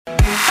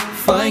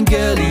Fine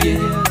girl,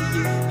 yeah.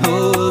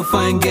 Oh,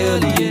 fine girl,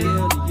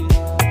 yeah.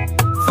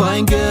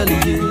 Fine girl,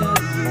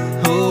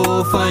 yeah.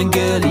 Oh, fine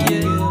girl,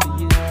 yeah.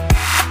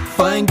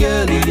 Fine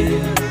girl,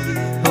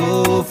 yeah.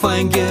 Oh,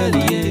 fine girl,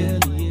 yeah.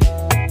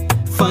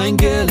 Fine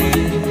girl,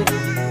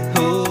 yeah.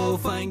 Oh,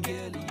 fine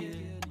girl,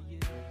 yeah.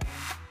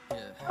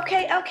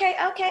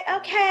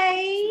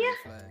 Okay.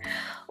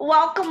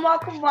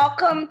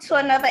 Welcome to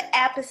another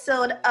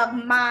episode of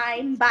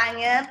My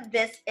Banya.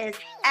 This is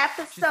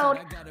episode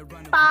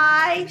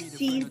 5,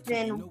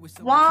 season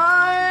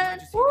 1.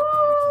 Woo!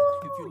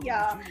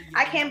 Y'all,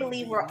 I can't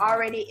believe we're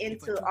already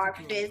into our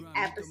 5th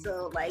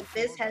episode. Like,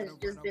 this has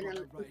just been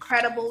an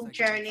incredible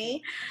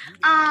journey.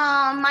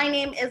 My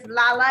name is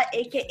Lala,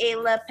 aka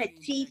La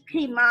Petite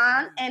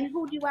Piman, and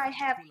who do I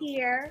have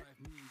here?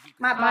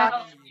 My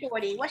boss,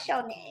 Shorty. What's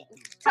your name?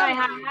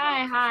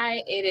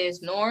 Hi. It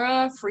is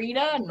Nora,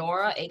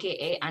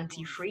 aka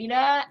Auntie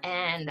Frida,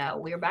 and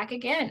we're back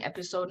again.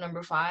 Episode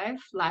number 5,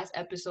 last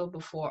episode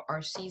before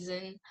our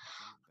season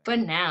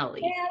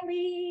finale.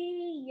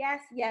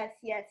 Yes.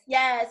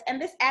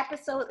 And this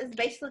episode is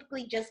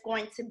basically just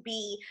going to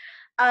be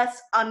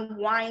us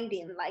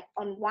unwinding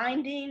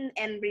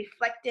and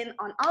reflecting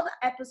on all the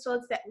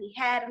episodes that we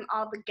had and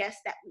all the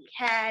guests that we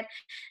had.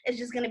 It's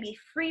just going to be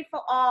free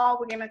for all.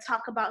 We're going to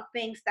talk about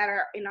things that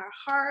are in our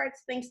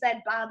hearts, things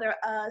that bother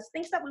us,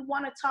 things that we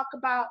want to talk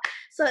about.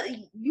 So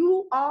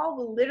you all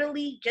will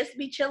literally just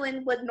be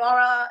chilling with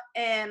Nora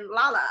and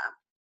Lala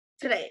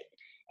today.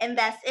 And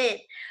that's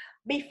it.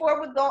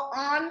 Before we go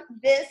on,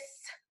 this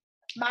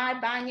My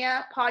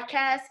Banya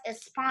podcast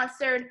is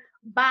sponsored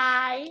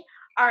by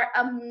our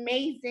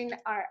amazing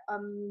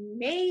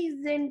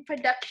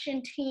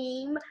production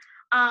team,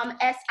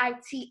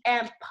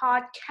 SITM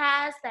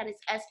Podcast. That is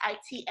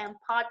SITM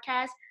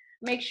Podcast.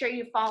 Make sure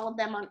you follow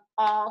them on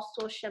all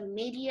social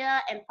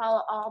media and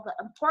follow all the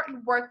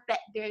important work that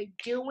they're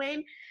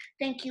doing.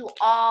 Thank you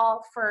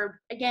all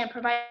for, again,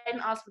 providing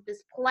us with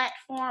this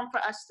platform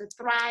for us to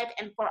thrive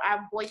and for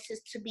our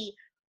voices to be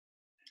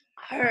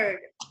heard.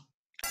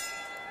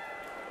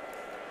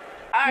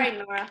 All right,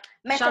 Nora.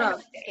 Mental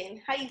health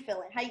check-in. How you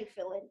feeling?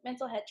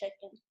 Mental health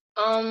check-in.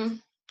 I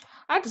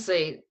have to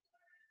say,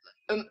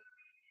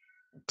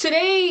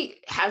 today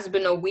has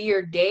been a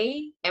weird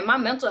day, and my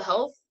mental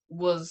health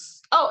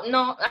was. Oh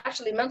no,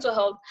 actually, mental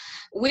health.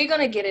 We're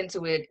gonna get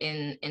into it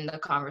in the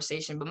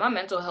conversation, but my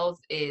mental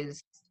health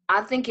is.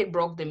 I think it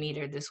broke the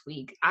meter this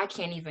week. I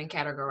can't even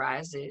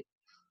categorize it.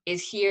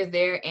 It's here,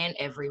 there, and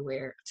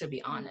everywhere, to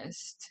be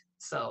honest.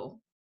 So,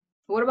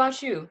 what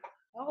about you?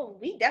 Oh,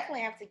 we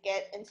definitely have to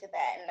get into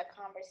that in the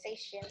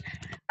conversation.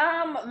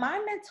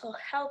 My mental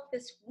health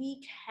this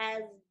week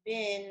has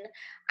been,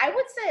 I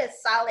would say, a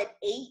solid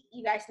 8.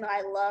 You guys know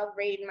I love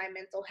rating my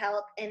mental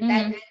health, and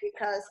that is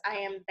because I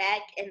am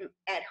back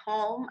at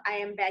home. I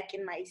am back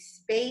in my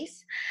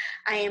space.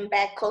 I am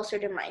back closer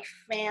to my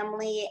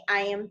family.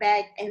 I am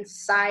back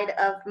inside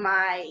of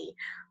my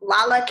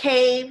Lala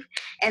cave,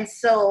 and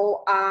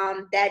so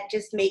that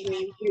just made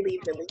me really,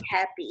 really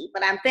happy.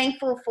 But I'm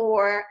thankful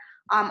for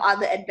all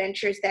the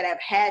adventures that I've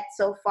had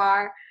so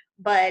far,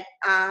 but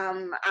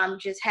I'm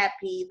just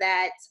happy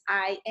that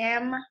I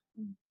am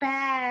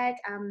back.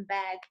 I'm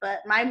back, but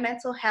my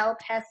mental health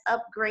has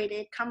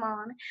upgraded. Come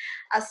on,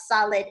 a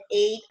solid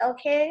 8.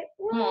 Okay.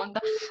 Come on.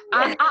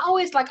 I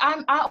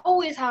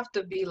always have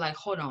to be like,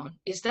 hold on,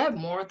 is that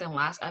more than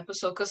last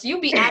episode? Because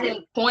you be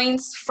adding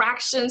points,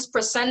 fractions,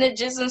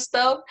 percentages, and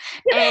stuff,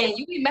 and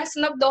you be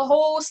messing up the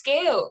whole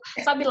scale.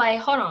 So I'd be like,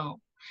 hold on.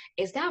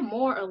 Is that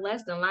more or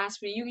less than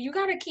last week? You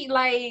gotta keep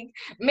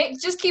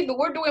just keep it.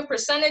 We're doing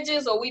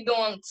percentages, or we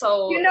doing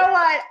so. You know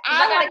what?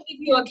 I gotta keep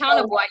you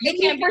accountable. You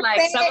can't be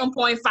like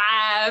 7.5,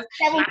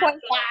 7.5,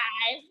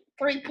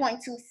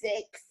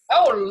 3.26.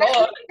 Oh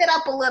Lord, it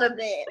up a little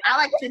bit. I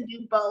like to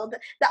do both.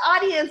 The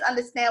audience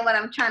understand what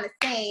I'm trying to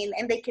say,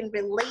 and they can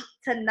relate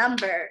to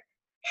number.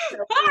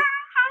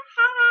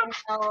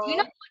 So, you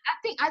know,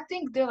 I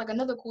think there's like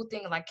another cool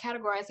thing, like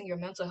categorizing your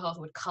mental health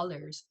with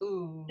colors.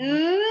 Ooh.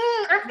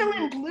 I'm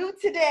feeling blue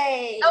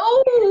today.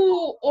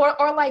 Oh, or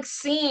like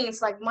scenes.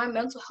 Like my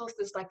mental health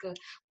is like a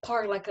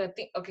part, like a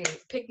thing. Okay,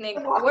 picnic.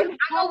 I know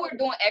we're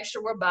doing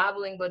extra, we're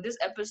babbling, but this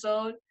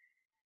episode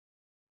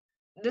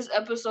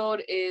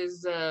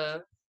is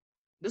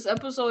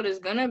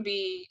gonna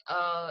be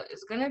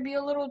it's gonna be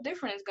a little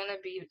different. It's gonna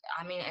be,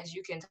 I mean, as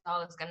you can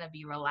tell, it's gonna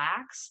be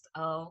relaxed.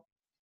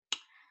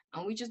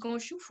 And we just gonna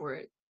shoot for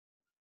it.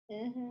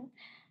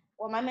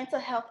 Well, my mental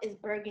health is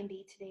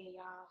burgundy today,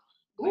 y'all.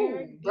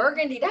 Ooh,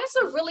 burgundy. That's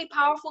a really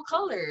powerful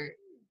color.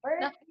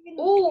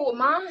 Ooh,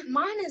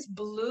 mine is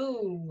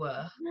blue.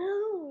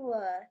 Blue.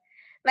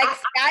 Like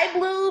sky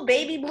blue,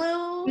 baby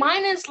blue.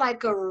 Mine is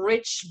like a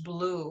rich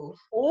blue.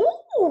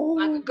 Ooh.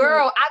 Ooh.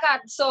 Girl,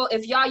 so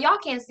if y'all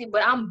can't see,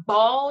 but I'm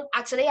bald.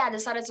 Today I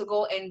decided to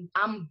go and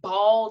I'm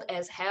bald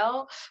as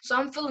hell. So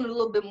I'm feeling a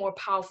little bit more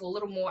powerful, a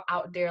little more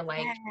out there,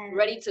 like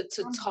ready to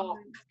talk.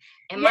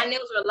 And my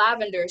nails are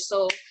lavender,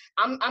 so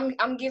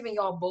I'm giving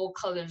y'all bold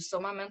colors. So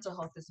my mental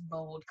health is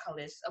bold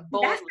colors.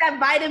 That's that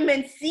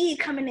vitamin C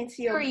coming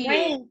into your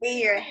brain, in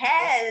your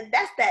head.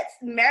 That's that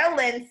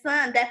Maryland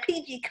sun, that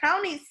PG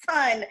County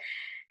sun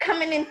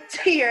coming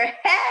into your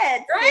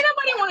head. Girl, ain't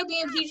nobody want to be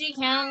in PG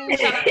County.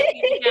 Shout out to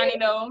PG County,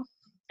 though.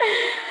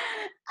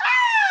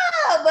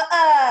 But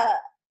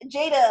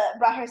Jada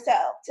brought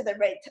herself to the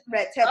red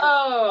table.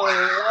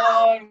 Oh,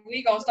 Lord.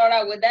 We gonna start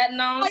out with that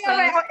nonsense.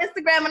 I got on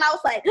Instagram and I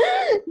was like,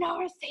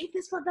 no, save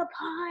this for the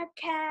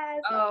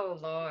podcast. Oh,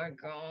 Lord,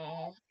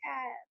 girl.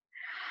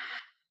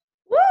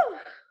 Woo!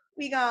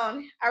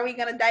 Are we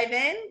gonna dive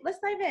in? Let's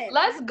dive in.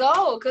 Let's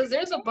go, because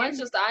there's a bunch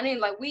of stuff. I mean,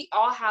 like, we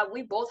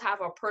both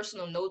have our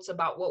personal notes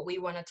about what we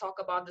want to talk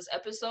about this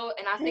episode,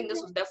 and I think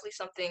this was definitely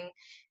something,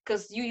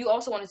 because you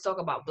also wanted to talk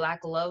about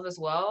Black love as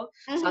well.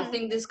 So I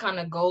think this kind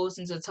of goes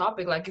into the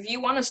topic. Like, if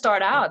you want to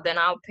start out, then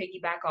I'll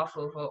piggyback off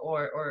of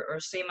or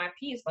say my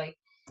piece. Like,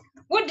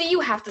 what do you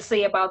have to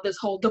say about this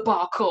whole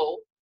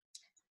debacle?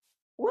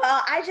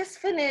 Well, I just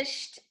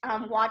finished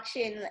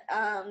watching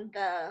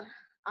the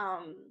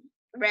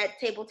Red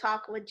Table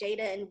Talk with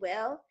Jada and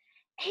Will,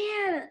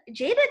 and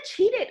Jada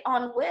cheated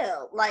on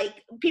Will.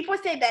 Like, people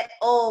say that,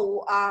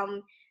 Will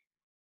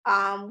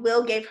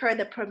gave her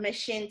the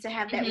permission to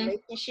have that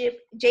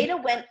relationship.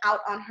 Jada went out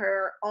on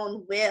her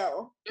own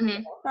will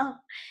and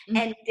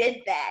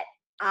did that.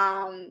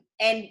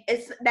 And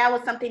that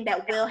was something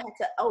that Will had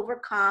to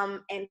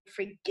overcome and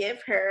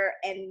forgive her,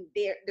 and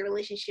the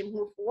relationship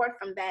moved forward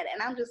from that.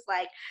 And I'm just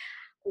like,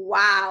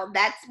 wow,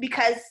 that's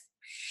because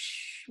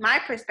my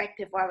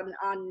perspective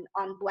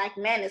on Black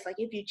men is like,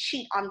 if you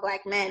cheat on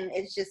Black men,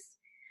 it's just,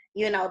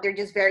 they're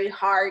just very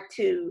hard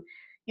to,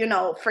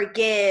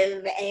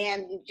 forgive,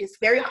 and just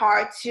very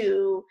hard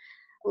to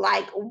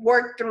like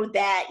work through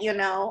that,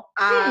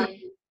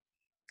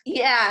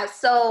 yeah.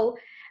 So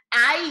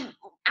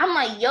I'm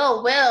like,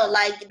 yo, Will,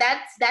 like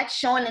that's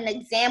showing an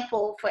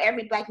example for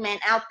every Black man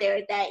out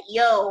there that,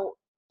 yo,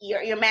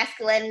 your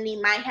masculinity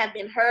might have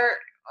been hurt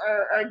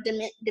or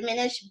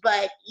diminished,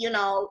 but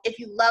if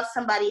you love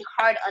somebody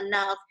hard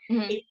enough,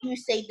 if you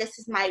say, this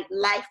is my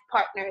life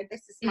partner,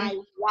 this is my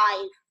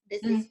wife,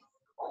 this is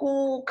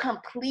who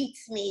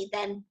completes me,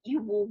 then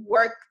you will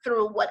work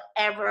through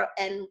whatever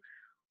and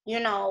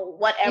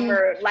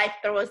whatever life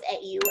throws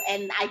at you.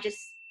 And I just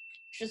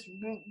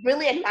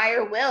really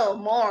admire Will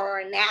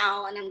more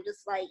now, and I'm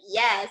just like,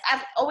 yes,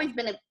 I've always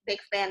been a big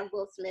fan of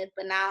Will Smith,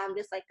 but now I'm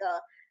just like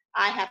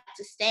I have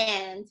to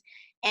stand.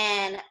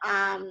 And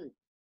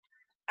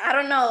I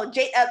don't know.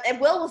 And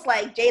Will was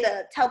like,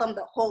 Jada, tell them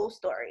the whole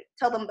story.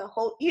 Tell them the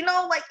whole,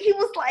 like he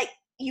was like,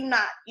 you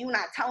not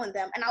telling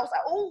them. And I was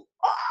like,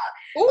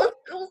 it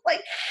was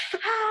like,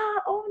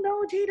 oh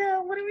no,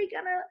 Jada, what are we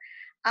gonna?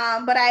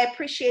 But I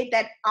appreciate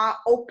that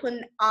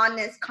open,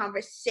 honest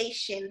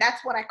conversation.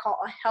 That's what I call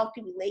a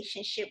healthy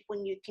relationship,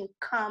 when you can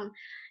come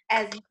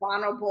as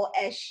vulnerable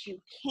as you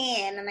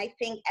can. And I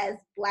think as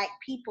Black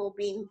people,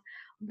 being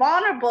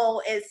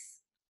vulnerable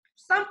is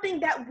something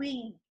that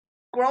we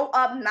grow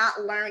up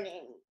not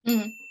learning.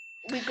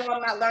 We grow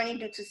up not learning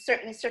due to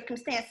certain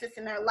circumstances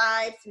in our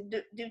lives,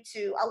 due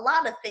to a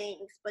lot of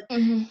things. But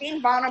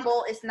being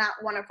vulnerable is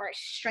not one of our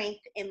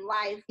strengths in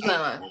life. And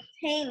to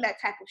maintain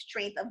that type of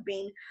strength of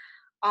being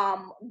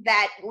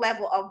that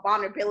level of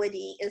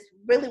vulnerability is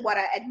really what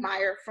I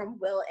admire from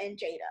Will and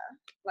Jada.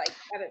 Like,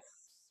 that is.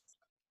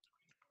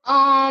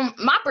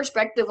 My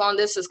perspective on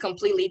this is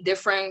completely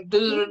different.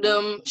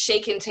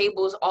 Shaking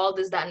tables, all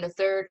this, that, and the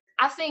third.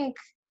 I think,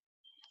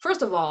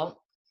 first of all,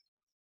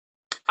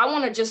 I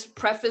want to just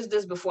preface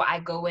this before I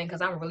go in,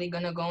 because I'm really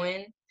going to go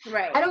in.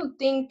 Right. I don't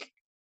think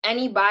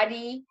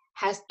anybody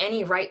has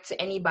any right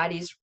to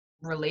anybody's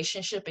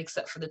relationship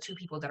except for the two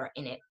people that are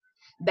in it.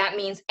 That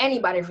means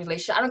anybody's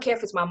relationship. I don't care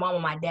if it's my mom or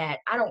my dad.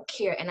 I don't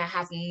care, and I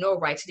have no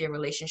right to their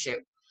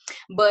relationship.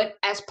 But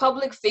as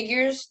public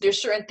figures,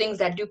 there's certain things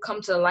that do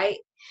come to light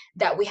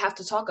that we have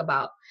to talk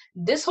about.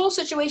 This whole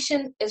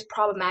situation is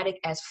problematic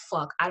as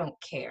fuck. I don't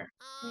care.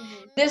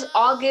 This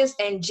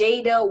August and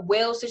Jada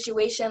Will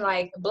situation,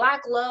 like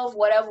Black love,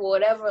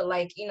 whatever,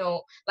 like,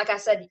 like I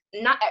said,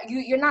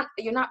 you're not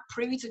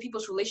privy to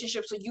people's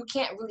relationships, so you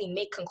can't really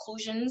make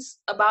conclusive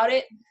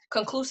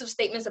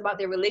statements about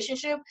their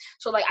relationship.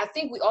 So like, I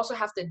think we also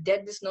have to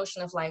dead this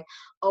notion of like,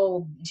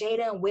 oh,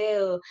 Jada and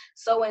Will,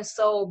 so and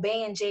so,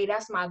 Bay and Jay,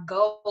 that's my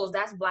goals,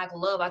 that's Black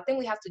love. I think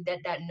we have to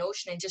dead that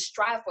notion and just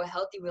strive for a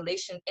healthy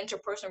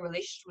interpersonal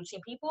relationship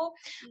between people.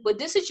 But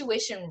this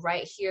situation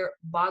right here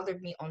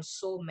bothered me on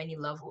so many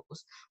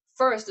levels.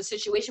 First, the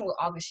situation with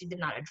August, she did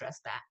not address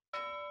that.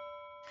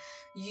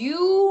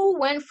 You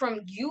went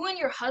from you and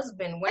your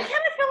husband. I kind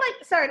of feel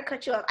like, sorry to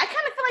cut you off, I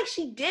kind of feel like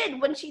she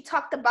did when she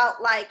talked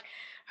about like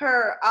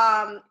her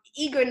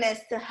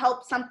eagerness to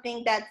help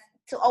something that's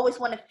to always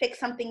want to fix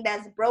something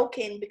that's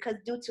broken because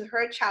due to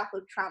her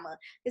childhood trauma.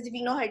 Because if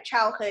you know her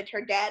childhood,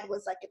 her dad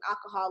was like an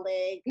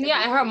alcoholic.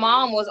 Yeah, and her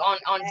mom was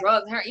on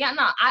drugs.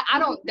 I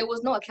don't. There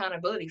was no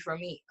accountability for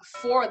me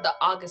for the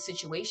August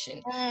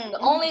situation. The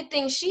only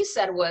thing she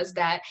said was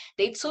that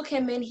they took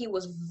him in. He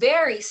was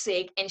very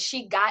sick, and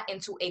she got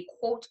into a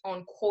quote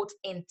unquote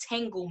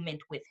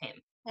entanglement with him.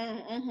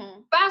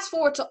 Fast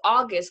forward to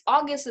August.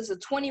 August is a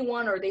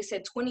 21 or they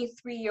said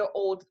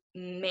 23-year-old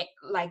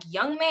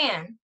young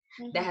man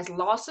that has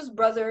lost his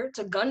brother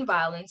to gun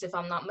violence, if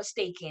I'm not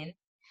mistaken.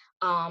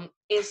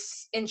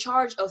 Is in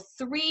charge of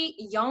 3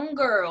 young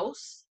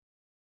girls,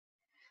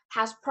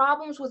 has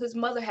problems with his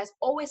mother, has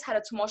always had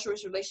a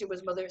tumultuous relationship with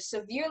his mother,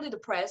 severely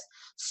depressed,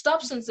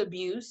 substance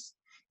abuse.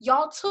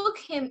 Y'all took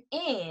him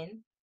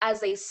in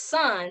as a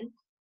son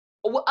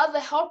with other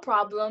health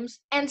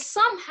problems, and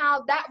somehow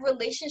that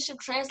relationship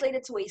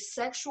translated to a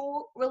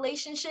sexual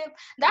relationship.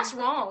 That's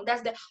wrong.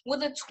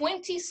 With a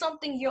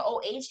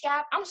 20-something-year-old age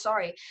gap. I'm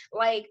sorry.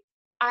 Like,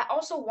 I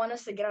also want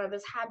us to get out of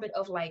this habit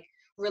of like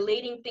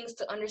relating things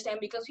to understand,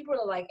 because people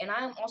are like, and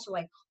I am also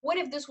like, what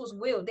if this was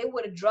Will? They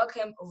would have drugged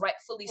him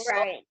rightfully so.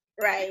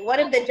 Right. What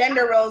if the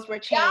gender roles were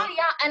changed?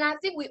 Yeah. And I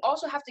think we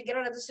also have to get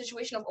out of the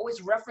situation of always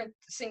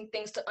referencing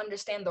things to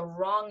understand the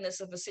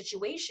wrongness of a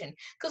situation.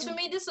 Because for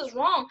me, this is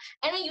wrong.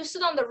 And then you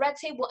sit on the red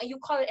table and you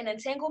call it an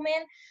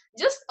entanglement.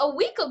 Just a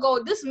week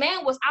ago, this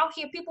man was out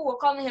here. People were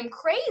calling him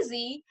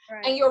crazy.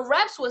 Right. And your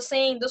reps were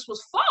saying this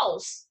was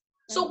false.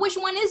 So which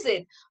one is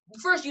it?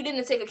 First, you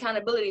didn't take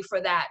accountability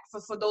for that,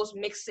 for those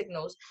mixed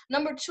signals.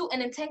 Number 2,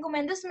 an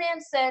entanglement. This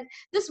man said,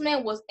 this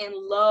man was in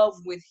love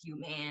with you,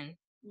 man.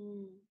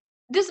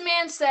 This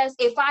man says,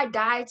 if I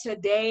die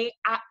today,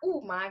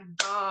 oh my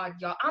God,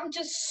 y'all, I'm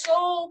just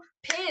so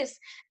pissed.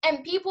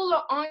 And people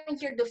are on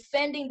here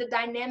defending the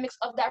dynamics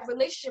of that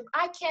relationship.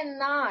 I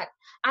cannot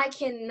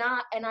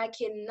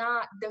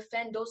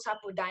defend those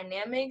type of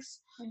dynamics,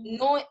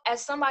 knowing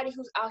as somebody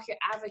who's out here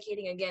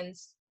advocating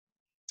against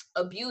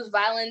abuse,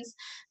 violence,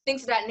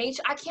 things of that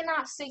nature. I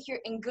cannot sit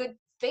here in good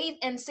faith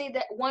and say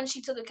that, one,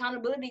 she took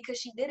accountability, because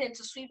she didn't,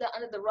 to sweep that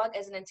under the rug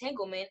as an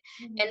entanglement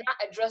and not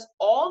address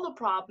all the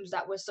problems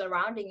that were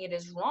surrounding it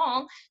is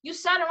wrong. You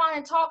sat around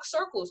and talked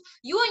circles.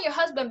 You and your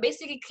husband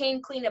basically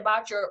came clean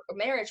about your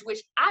marriage,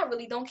 which I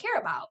really don't care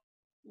about.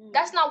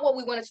 That's not what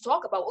we wanted to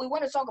talk about. What we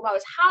want to talk about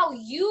is how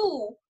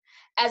you,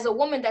 as a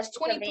woman that's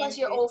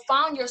 20-plus-year-old,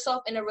 found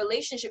yourself in a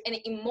relationship, in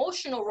an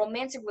emotional,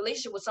 romantic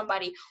relationship with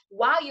somebody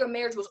while your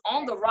marriage was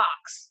on the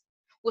rocks,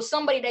 with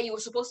somebody that you were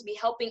supposed to be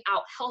helping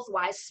out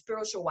health-wise,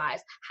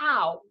 spiritual-wise.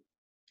 How?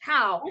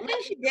 One thing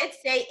she did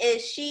say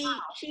is she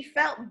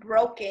felt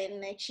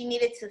broken and she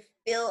needed to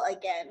feel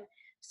again.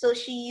 So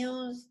she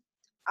used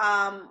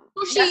I'm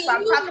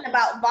talking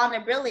about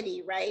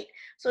vulnerability, right?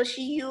 So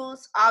she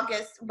used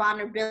August's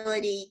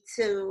vulnerability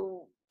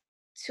to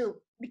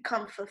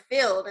become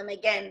fulfilled. And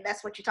again,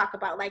 that's what you talk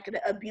about, like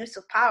the abuse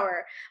of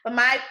power. But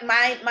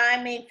my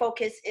main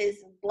focus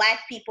is Black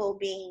people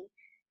being,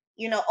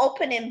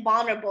 open and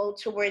vulnerable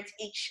towards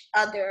each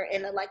other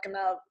in a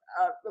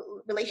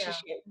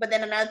relationship. Yeah. But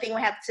then another thing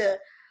we have to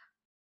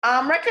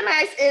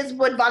recognize is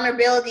with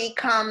vulnerability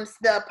comes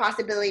the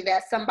possibility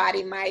that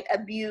somebody might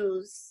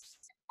abuse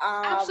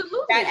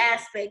that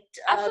aspect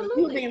of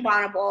you being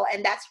vulnerable,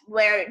 and that's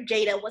where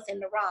Jada was in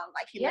the wrong,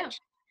 like you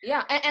mentioned.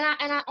 Yeah,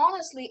 and I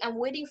honestly am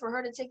waiting for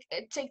her to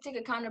take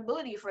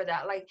accountability for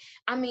that. Like,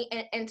 I mean,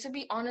 and to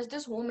be honest,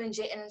 this woman,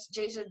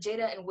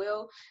 Jada and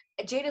Will,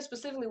 Jada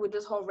specifically with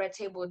this whole red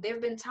table, there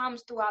have been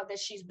times throughout that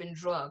she's been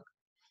drugged.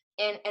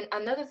 And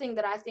another thing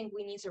that I think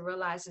we need to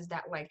realize is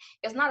that, like,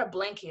 it's not a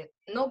blanket.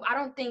 No, I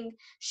don't think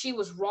she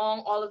was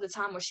wrong all of the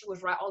time or she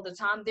was right all the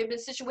time. There have been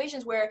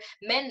situations where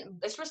men,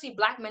 especially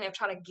Black men, have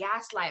tried to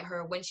gaslight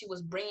her when she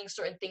was bringing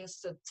certain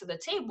things to the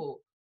table,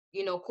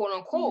 quote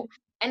unquote.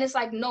 And it's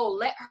like, no,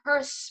 let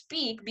her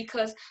speak,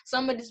 because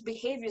some of these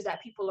behaviors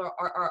that people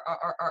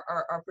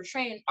are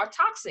portraying are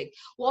toxic.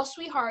 Well,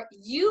 sweetheart,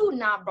 you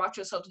now brought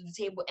yourself to the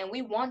table, and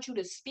we want you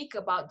to speak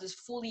about this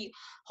fully,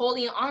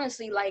 wholly, and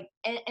honestly. Like,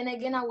 and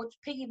again, I would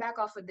piggyback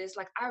off of this.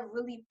 Like, I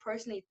really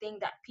personally think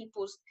that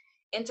people's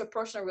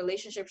interpersonal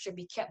relationships should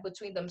be kept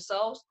between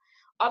themselves.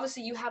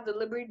 Obviously, you have the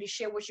liberty to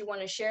share what you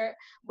want to share,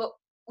 but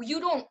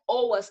you don't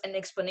owe us an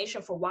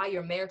explanation for why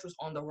your marriage was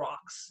on the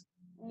rocks.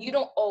 You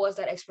don't owe us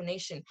that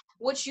explanation.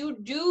 What you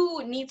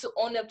do need to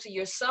own up to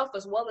yourself,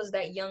 as well as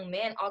that young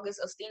man, August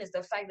Alsina, is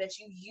the fact that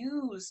you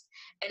used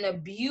and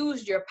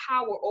abused your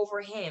power over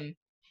him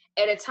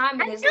at a time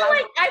in his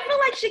life. I feel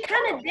like she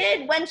kind of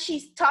did when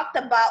she talked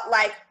about,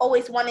 like,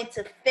 always wanting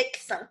to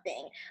fix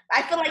something.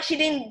 I feel like she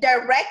didn't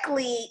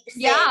directly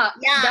say,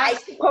 I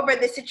took over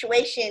the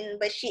situation,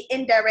 but she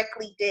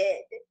indirectly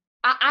did.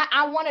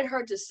 I wanted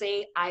her to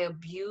say, I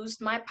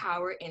abused my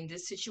power in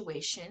this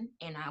situation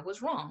and I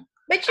was wrong.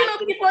 But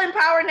people in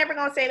power are never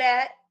gonna say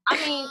that.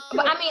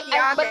 But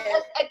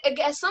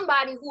as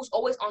somebody who's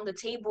always on the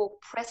table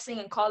pressing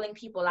and calling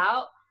people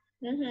out,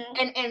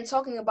 and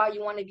talking about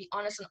you want to be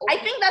honest and I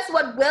open. think that's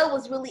what Will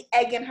was really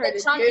egging her to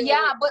do.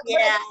 Yeah, but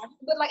yeah.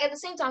 but like at the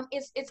same time,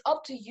 it's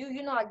up to you,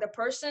 you know, like the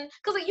person,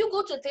 because like you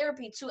go to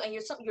therapy too, and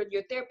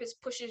your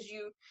therapist pushes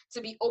you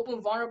to be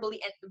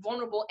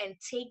vulnerable and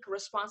take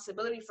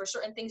responsibility for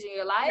certain things in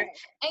your life, Right.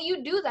 and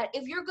you do that.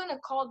 If you're gonna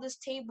call this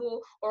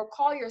table or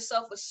call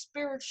yourself a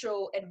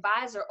spiritual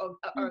advisor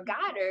or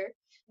guider,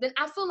 then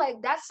I feel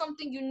like that's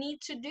something you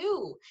need to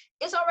do.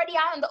 It's already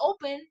out in the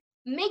open.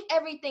 Make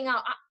everything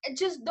out. I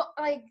just don't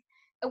like.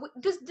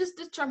 This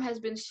term has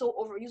been so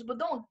overused, but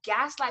don't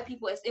gaslight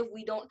people as if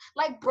we don't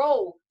like,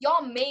 bro.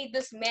 Y'all made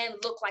this man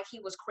look like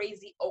he was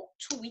crazy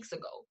 2 weeks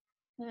ago.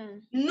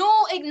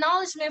 No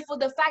acknowledgement for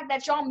the fact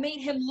that y'all made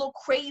him look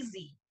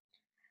crazy.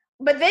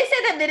 But they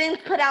said that they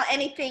didn't put out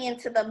anything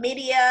into the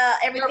media.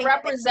 Everything. Their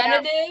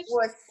representatives,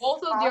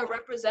 both of their false.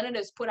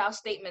 representatives put out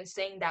statements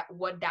saying that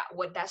what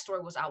that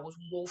story was out was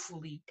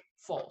woefully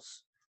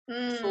false.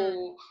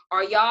 So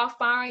are y'all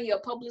firing your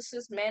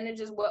publicists,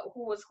 managers,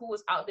 who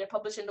was out there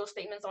publishing those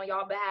statements on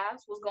y'all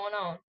behalf? What's going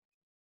on?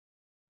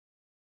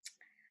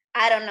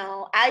 I don't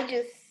know. I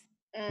just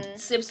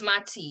sips my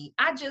tea.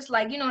 I just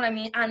like, you know what I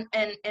mean? And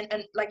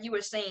like you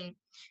were saying,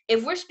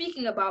 if we're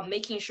speaking about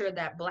making sure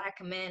that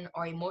Black men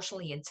are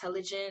emotionally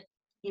intelligent,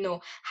 you know,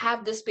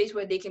 have this space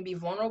where they can be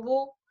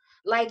vulnerable,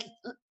 like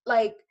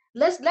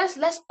let's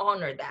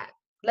honor that.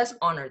 Let's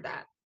honor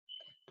that.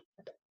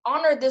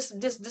 Honor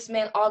this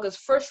man August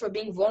first for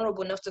being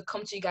vulnerable enough to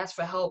come to you guys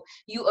for help,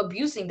 you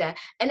abusing that,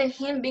 and then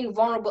him being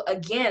vulnerable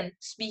again,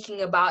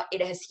 speaking about it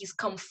as he's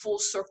come full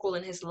circle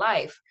in his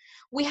life.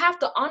 We have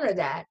to honor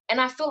that, and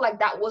I feel like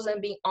that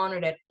wasn't being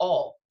honored at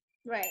all.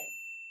 Right.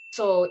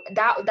 So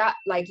that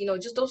like, you know,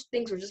 just those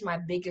things were just my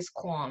biggest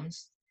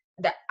qualms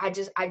that I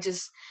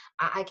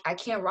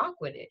can't rock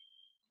with it.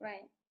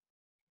 Right.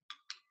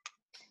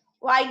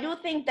 Well, I do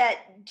think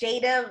that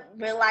Jada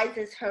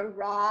realizes her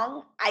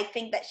wrong. I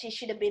think that she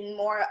should have been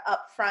more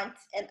upfront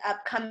and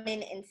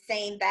upcoming in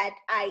saying that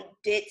I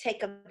did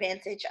take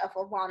advantage of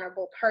a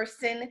vulnerable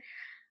person,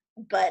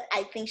 but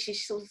I think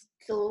she's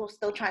still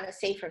trying to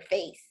save her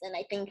face. And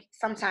I think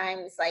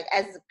sometimes, like,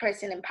 as a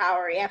person in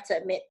power, you have to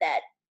admit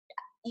that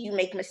you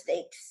make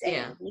mistakes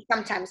and you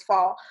sometimes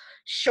fall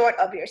short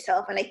of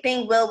yourself. And I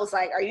think Will was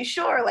like, "Are you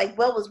sure?" Like,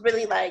 Will was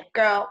really like,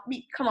 "Girl,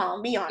 come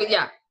on, be honest."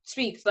 Yeah.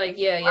 Speaks like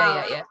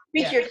yeah.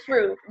 Speak your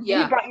truth.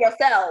 You brought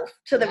yourself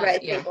to the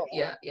red table.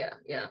 Yeah.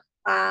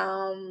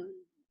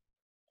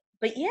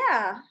 But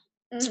yeah.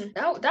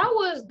 That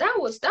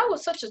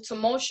was such a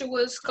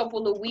tumultuous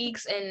couple of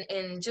weeks,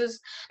 and just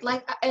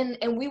like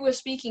and we were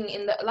speaking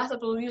in the last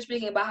episode, we were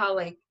speaking about how,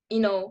 like, you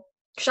know,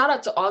 shout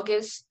out to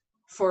August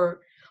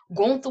for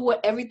going through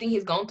everything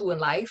he's gone through in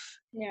life.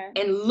 Yeah.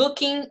 And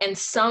looking and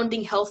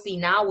sounding healthy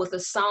now with a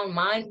sound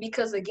mind,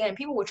 because again,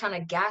 people were trying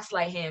to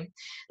gaslight him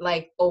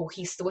like, oh,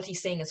 what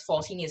he's saying is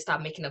false, he needs to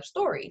stop making up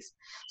stories.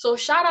 So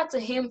shout out to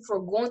him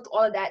for going through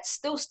all of that,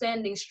 still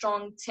standing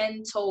strong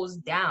 10 toes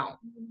down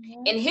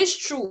in his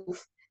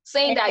truth,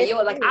 saying that,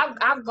 yo, like,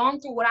 I've gone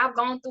through what I've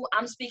gone through,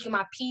 I'm speaking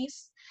my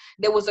piece.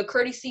 There was a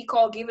courtesy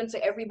call given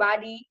to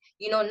everybody,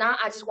 you know, now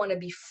I just want to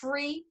be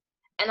free,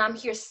 and I'm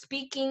here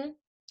speaking.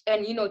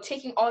 And, you know,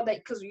 taking all that,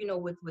 because, you know,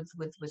 with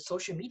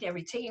social media,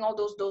 taking all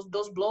those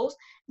blows,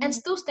 and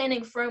still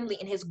standing firmly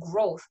in his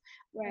growth.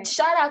 Right.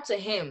 Shout out to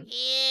him.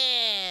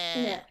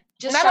 Yeah.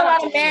 Just not a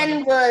lot of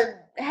men would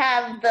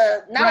have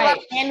not a lot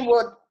of men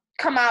would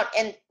come out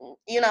and,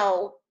 you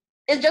know,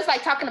 it's just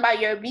like talking about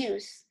your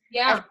abuse.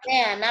 Yeah.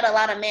 And not a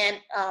lot of men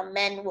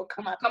will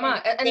come out.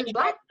 And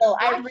black. So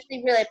I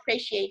really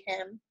appreciate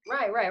him.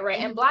 Right.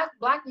 And black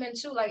men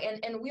too. Like,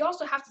 and we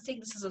also have to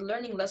take this as a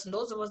learning lesson.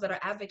 Those of us that are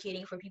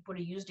advocating for people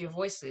to use their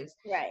voices.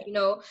 Right. You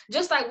know,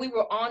 just like we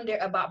were on there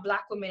about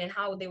Black women and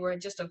how they were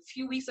just a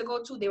few weeks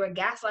ago too, they were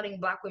gaslighting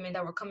Black women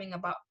that were coming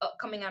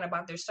out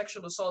about their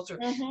sexual assaults or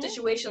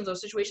situations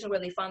where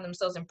they found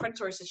themselves in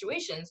predatory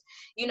situations.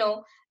 You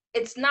know,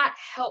 it's not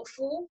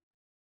helpful.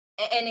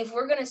 And if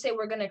we're gonna say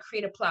we're gonna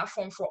create a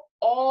platform for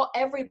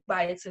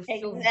everybody to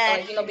feel,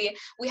 like, you know,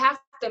 we have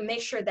to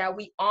make sure that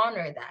we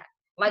honor that,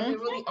 like, we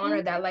really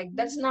honor that. Like,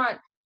 that's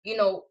not, you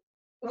know,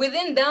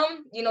 within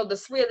them, you know, the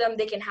three of them,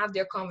 they can have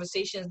their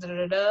conversations,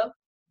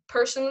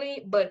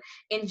 personally, but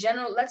in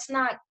general, let's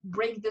not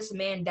break this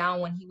man down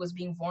when he was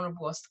being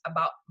vulnerable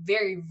about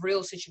very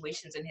real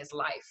situations in his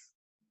life.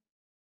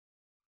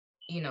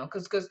 You know,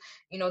 because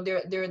you know,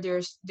 there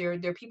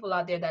are people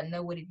out there that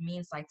know what it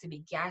means, like, to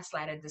be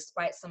gaslighted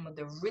despite some of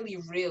the really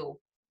real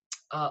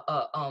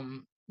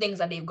things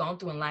that they've gone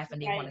through in life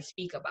and they want to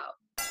speak about.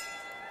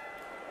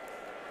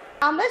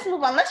 Let's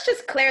move on. Let's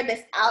just clear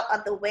this out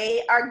of the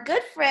way. Our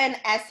good friend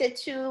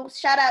Asset2,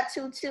 shout out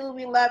to,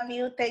 we love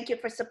you. Thank you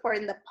for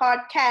supporting the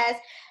podcast.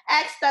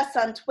 Asked us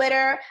on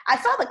Twitter. I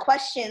saw the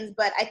questions,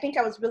 but I think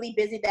I was really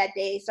busy that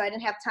day, so I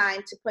didn't have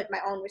time to put my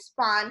own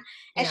response.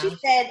 And she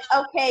said,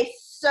 okay,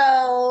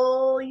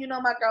 so, you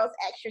know, my girl's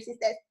extra. She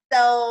said,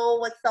 so,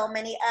 with so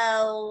many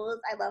O's.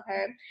 I love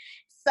her.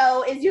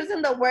 So, is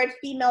using the word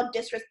female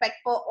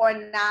disrespectful or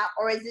not,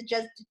 or is it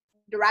just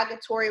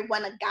derogatory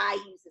when a guy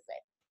uses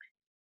it?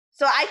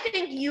 So I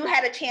think you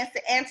had a chance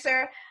to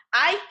answer.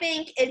 I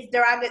think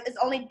it's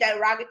only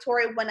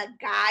derogatory when a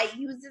guy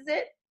uses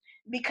it,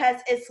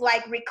 because it's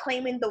like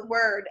reclaiming the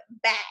word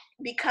back,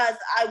 because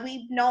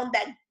we've known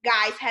that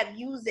guys have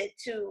used it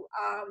to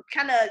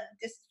kind of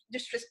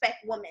disrespect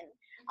women.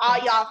 All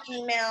y'all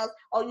females,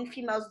 oh, you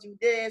females do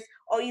this,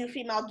 oh, you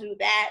females do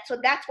that. So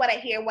that's what I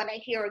hear when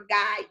I hear a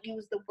guy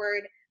use the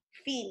word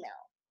female,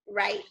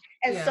 right?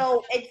 And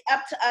so it's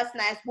up to us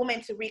now as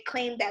women to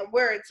reclaim that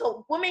word.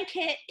 So women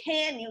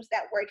can use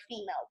that word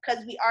female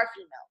because we are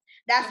female.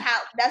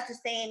 That's the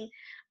same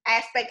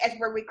aspect as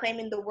we're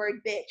reclaiming the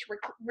word bitch. We're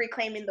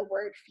reclaiming the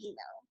word female.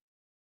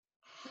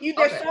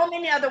 There's so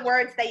many other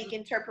words that you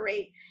can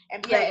interpret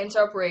and put.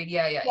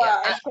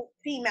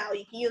 Female.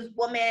 You can use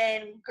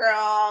woman,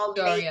 girl,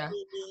 lady,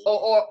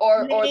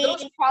 or name,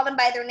 those, call them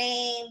by their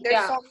name.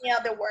 There's so many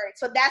other words.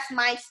 So that's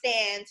my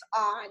stance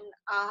on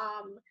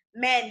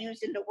men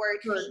using the word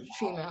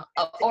female.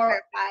 To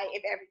clarify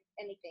if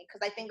anything,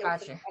 because I think there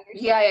was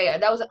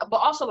that was, but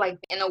also like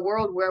in a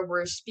world where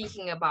we're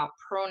speaking about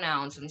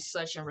pronouns and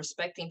such and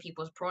respecting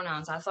people's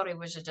pronouns, I thought it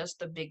was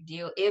just a big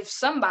deal if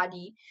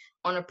somebody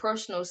on a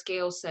personal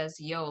scale says,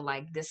 yo,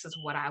 like this is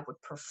what I would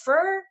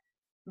prefer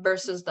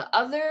versus the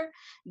other,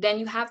 then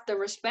you have to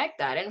respect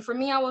that. And for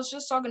me, I was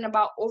just talking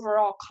about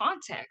overall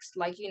context,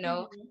 like, you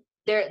know,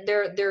 there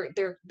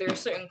are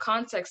certain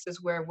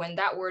contexts where when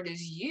that word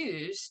is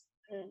used,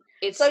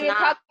 it's so you're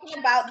talking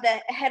about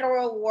the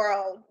hetero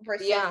world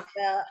versus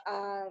the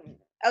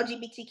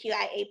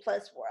LGBTQIA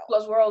plus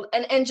world,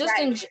 and just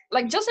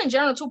just in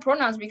general too,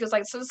 pronouns, because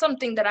like, so it's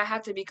something that I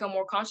have to become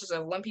more conscious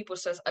of when people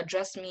says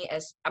address me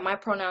as, my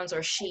pronouns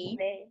are she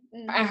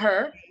and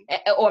her,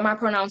 or my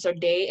pronouns are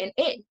they and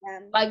it.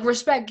 Like,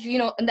 respect, you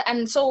know,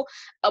 and so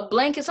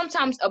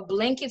sometimes a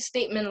blanket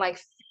statement, like,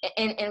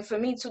 and for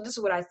me too, this is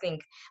what I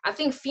think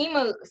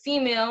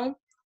female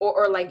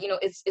or like, you know,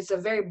 it's a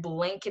very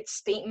blanket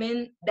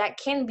statement that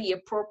can be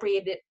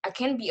appropriate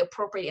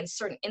in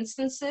certain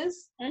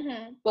instances.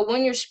 But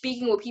when you're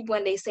speaking with people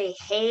and they say,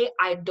 hey,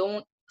 I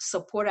don't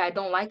support it, I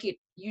don't like it,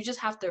 you just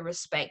have to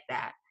respect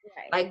that.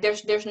 Like,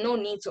 there's no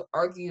need to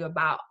argue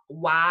about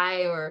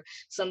why, or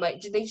somebody,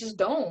 they just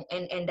don't,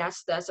 and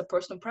that's a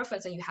personal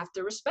preference, and you have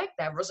to respect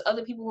that. Versus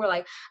other people who are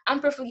like,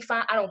 I'm perfectly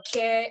fine, I don't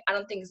care, I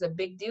don't think it's a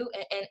big deal,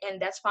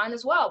 and that's fine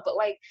as well. But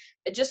like,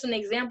 just an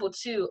example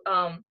too,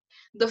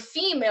 the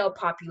female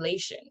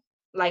population,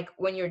 like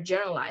when you're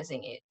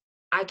generalizing it,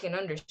 I can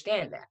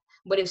understand that.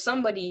 But if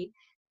somebody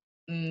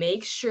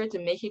makes sure to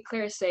make it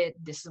clear, say,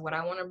 this is what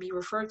I want to be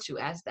referred to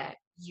as, that,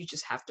 you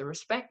just have to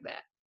respect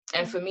that.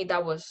 And for me,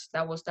 that was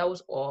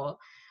all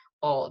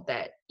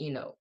that, you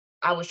know,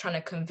 I was trying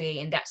to convey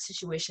in that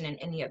situation and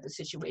any other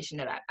situation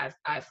that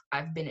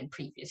I've been in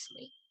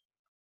previously.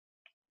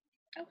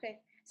 Okay.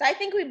 So I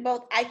think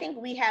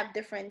we have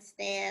different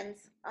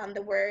stands on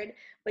the word,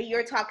 but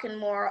you're talking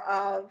more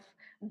of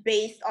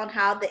based on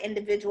how the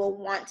individual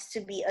wants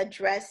to be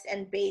addressed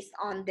and based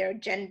on their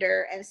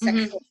gender and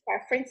sexual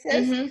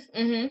preferences. And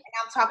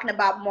I'm talking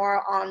about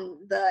more on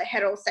the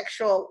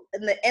heterosexual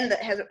in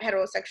the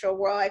heterosexual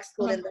world,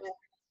 excluding the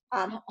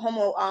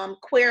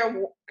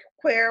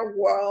queer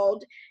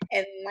world,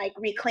 and like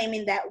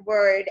reclaiming that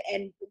word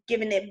and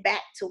giving it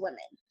back to women.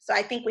 So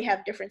I think we have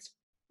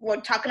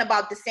we're talking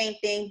about the same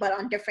thing, but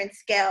on different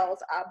scales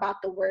about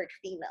the word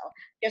female,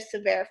 just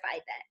to verify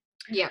that.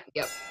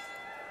 Yep.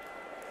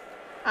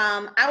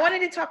 I wanted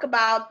to talk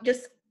about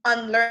just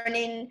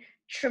unlearning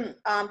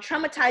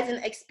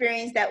traumatizing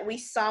experience that we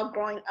saw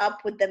growing up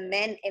with the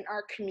men in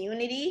our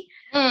community.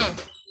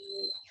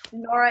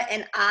 Nora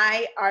and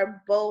I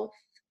are both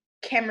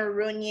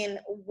Cameroonian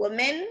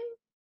women,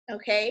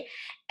 okay?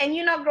 And,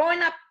 you know,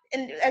 growing up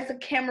as a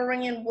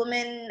Cameroonian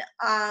woman,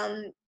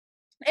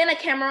 in a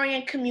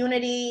Cameroonian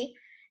community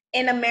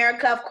in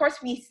America, of course,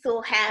 we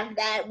still have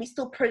that. We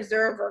still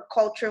preserve our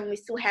culture, and we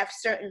still have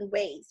certain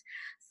ways.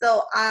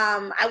 So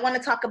I want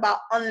to talk about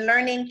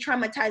unlearning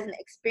traumatizing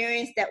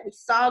experience that we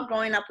saw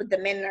growing up with the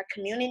men in our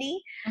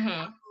community,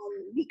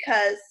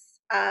 because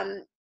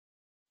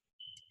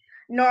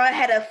Nora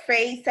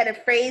said a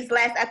phrase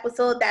last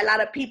episode that a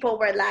lot of people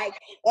were like,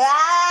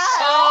 ah!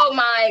 Oh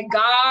my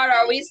God,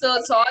 are we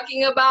still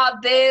talking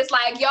about this?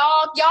 Like,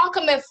 y'all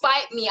come and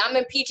fight me. I'm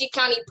in PG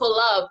County, pull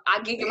up.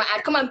 I'll give you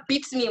come and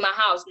beat me in my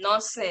house.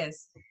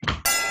 Nonsense.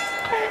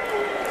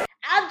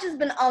 I've just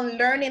been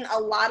unlearning a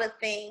lot of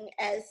things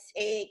as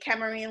a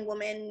Cameroonian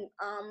woman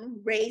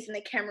raised in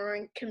the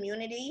Cameroon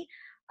community.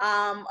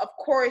 Of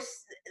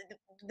course,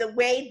 the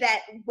way that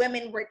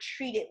women were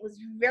treated was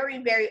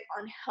very, very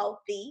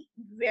unhealthy,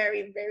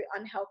 very, very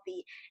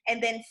unhealthy.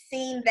 And then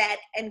seeing that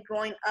and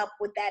growing up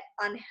with that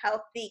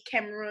unhealthy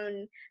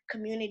Cameroon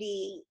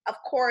community, of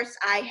course,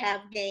 I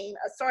have gained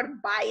a sort of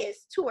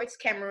bias towards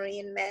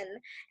Cameroonian men.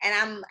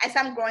 And as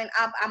I'm growing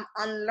up, I'm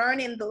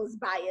unlearning those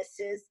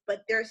biases,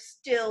 but they're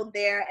still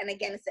there. And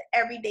again, it's an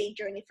everyday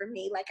journey for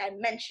me, like I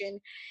mentioned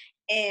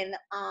in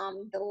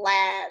the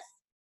last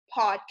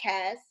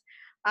podcast.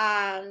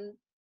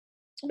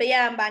 But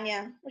yeah,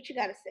 Mbanya, what you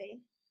gotta say?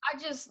 I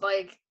just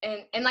like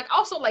and like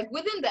also like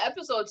within the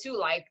episode too,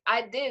 like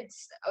I did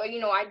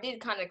I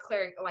did kind of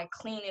clear like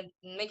clean and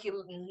make it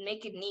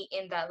neat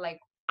in that like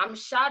I'm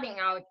shouting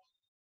out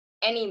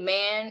any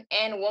man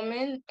and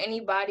woman,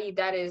 anybody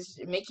that is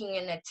making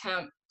an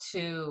attempt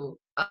to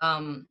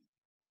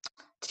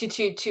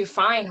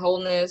find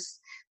wholeness,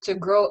 to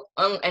grow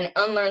and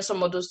unlearn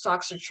some of those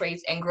toxic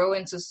traits and grow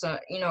into some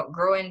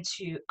grow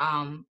into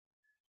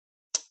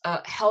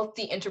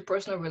healthy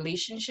interpersonal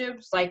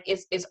relationships. Like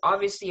it's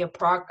obviously a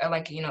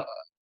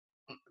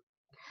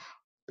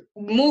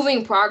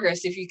moving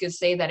progress, if you could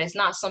say that. It's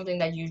not something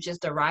that you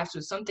just arrive to.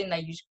 It's something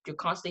that you're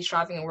constantly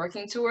striving and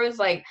working towards.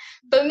 Like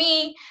for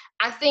me,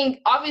 I think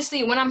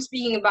obviously when I'm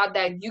speaking about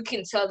that, you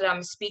can tell that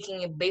I'm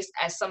speaking it based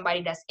as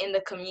somebody that's in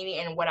the community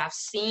and what I've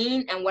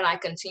seen and what I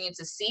continue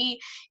to see.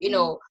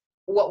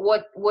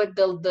 What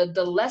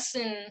the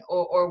lesson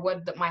or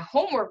what my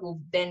homework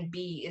will then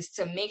be is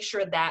to make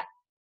sure that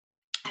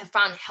I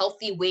found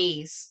healthy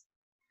ways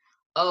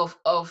of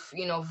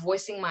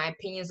voicing my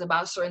opinions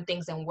about certain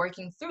things and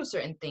working through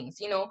certain things.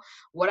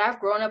 What I've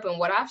grown up and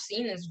what I've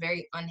seen is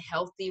very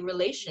unhealthy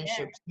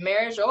relationships,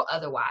 marriage or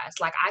otherwise.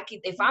 Like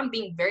if I'm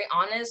being very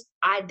honest,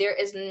 there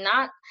is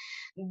not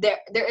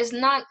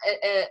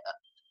I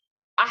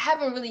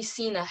haven't really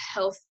seen a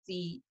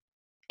healthy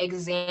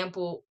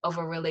example of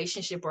a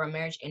relationship or a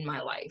marriage in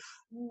my life.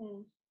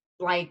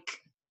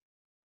 Like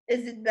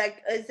Is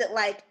it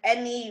like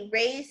any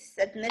race,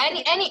 ethnicity?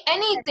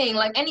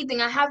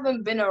 anything. I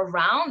haven't been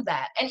around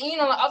that. And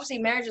obviously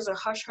marriages are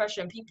hush hush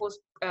and people's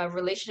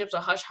relationships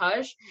are hush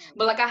hush,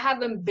 but like I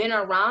haven't been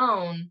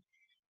around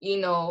you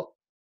know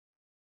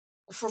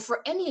for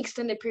any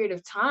extended period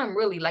of time,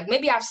 really. Like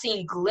maybe I've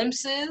seen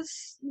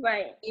glimpses,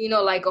 right?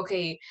 Like,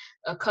 okay,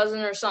 a cousin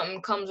or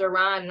something comes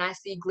around and I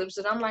see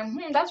glimpses. I'm like,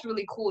 that's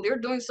really cool. They're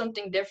doing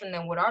something different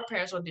than what our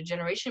parents or the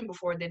generation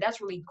before did. That's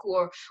really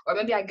cool. Or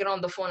maybe I get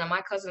on the phone and my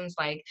cousins,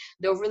 like,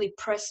 they'll really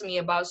press me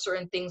about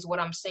certain things,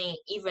 what I'm saying,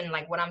 even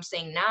like what I'm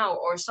saying now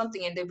or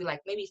something, and they'll be like,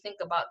 maybe think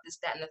about this,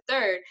 that, and the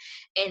third,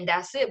 and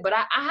that's it. But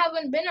I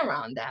haven't been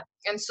around that.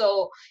 And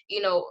so,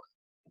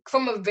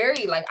 from a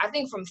very, like, I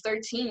think from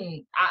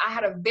 13, I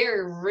had a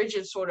very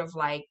rigid sort of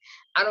like,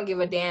 I don't give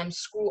a damn,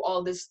 screw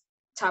all this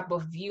type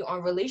of view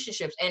on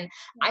relationships. And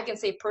I can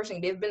say personally,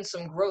 there've been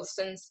some growth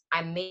since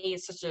I made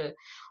such a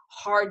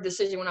hard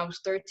decision when I was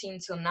 13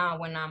 till now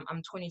when I'm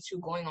 22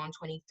 going on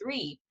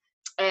 23.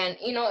 And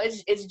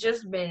it's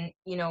just been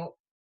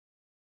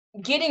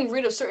getting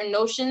rid of certain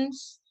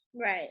notions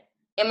right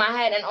in my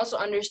head, and also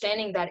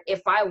understanding that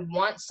if I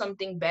want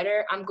something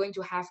better, I'm going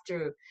to have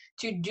to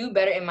do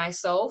better in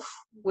myself,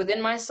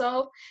 within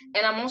myself.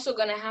 And I'm also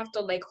going to have to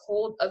like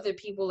hold other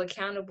people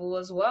accountable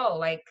as well.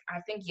 Like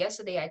I think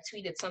yesterday I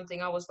tweeted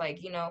something. I was like,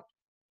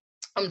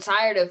 I'm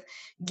tired of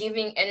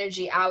giving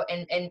energy out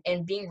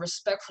and being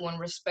respectful and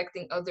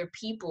respecting other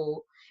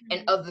people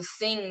and other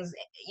things,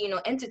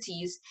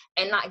 entities,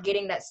 and not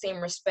getting that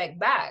same respect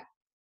back.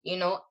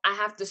 I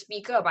have to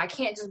speak up. I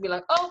can't just be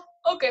like, oh,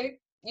 okay,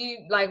 you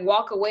like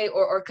walk away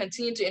or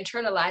continue to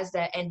internalize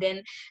that. And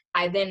then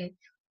I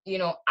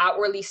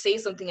outwardly say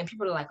something and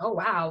people are like, oh,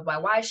 wow,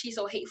 why is she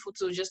so hateful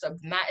to just a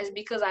man? It's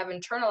because I've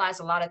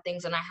internalized a lot of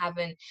things and I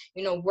haven't,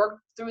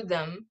 worked through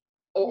them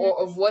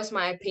or voice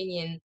my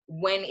opinion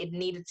when it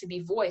needed to be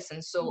voiced.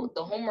 And so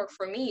the homework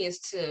for me is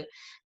to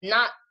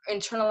not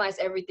internalize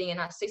everything and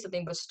not say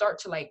something, but start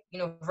to like,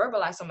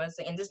 verbalize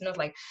something and just know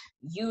like,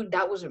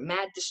 that was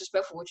mad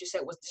disrespectful. What you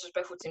said was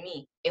disrespectful to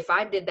me. If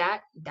I did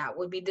that, that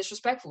would be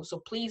disrespectful.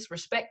 So please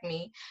respect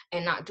me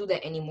and not do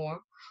that anymore.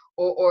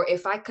 Or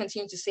if I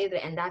continue to say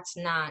that and that's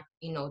not,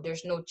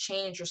 there's no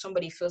change, or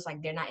somebody feels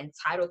like they're not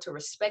entitled to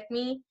respect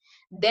me,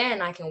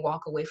 then I can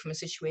walk away from a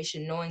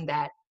situation knowing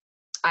that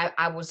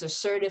I was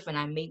assertive and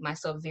I made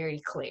myself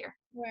very clear.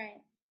 Right.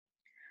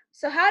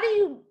 So how do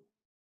you,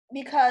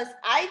 because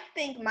I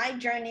think my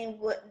journey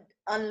would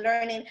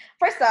unlearning,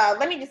 first off,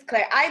 let me just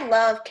clear, I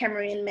love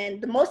Cameroonian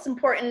men. The most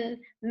important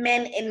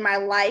men in my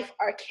life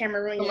are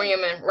Cameroonian.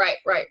 Cameroonian men, right.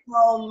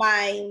 So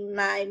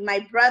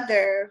my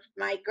brother,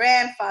 my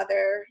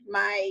grandfather,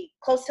 my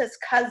closest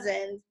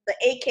cousins, the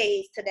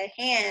AKs to the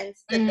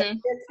hands, they're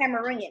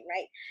Cameroonian,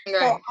 right?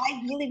 So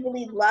I really,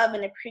 really love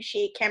and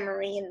appreciate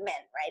Cameroonian men,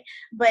 right?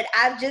 But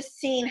I've just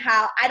seen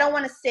how, I don't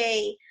want to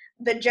say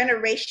the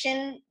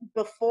generation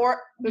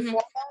before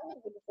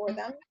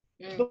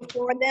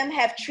them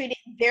have treated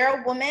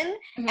their women,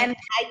 and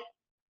I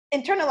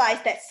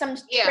internalized that some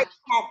traits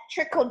have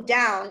trickled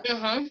down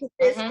to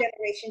this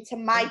generation, to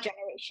my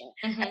generation.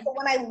 And so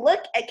when I look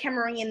at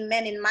Cameroonian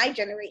men in my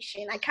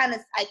generation, I kind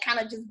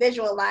of just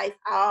visualize,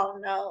 oh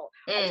no,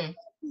 I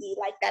be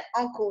like that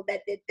uncle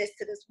that did this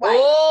to this wife.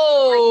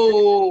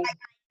 Oh, like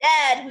my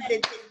dad who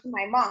did this to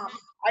my mom.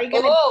 Are you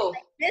gonna be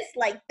like this,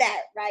 like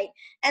that, right?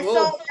 And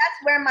so that's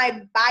where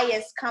my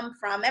bias come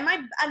from. And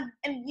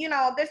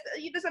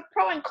there's a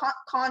pro and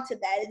con to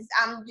that.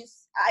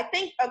 I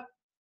think a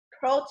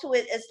pro to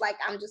it is like,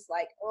 I'm just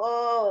like,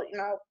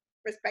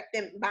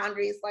 respecting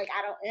boundaries. Like,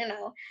 I don't,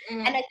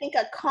 Mhm. and I think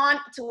a con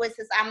to it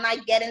is I'm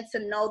not getting to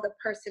know the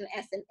person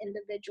as an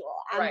individual.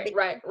 I'm Right, being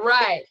right,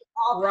 right,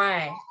 off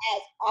right,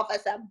 off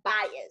as a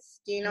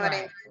bias. Do you know what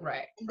I mean? right,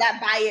 right.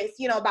 That bias,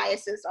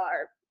 biases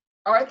are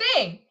Or a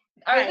thing,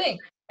 or a right. thing.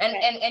 And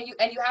Right.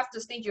 and you have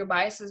to state your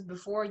biases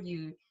before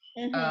you,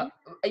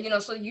 Mm-hmm.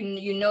 so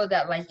you know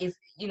that, like, if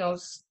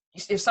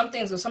if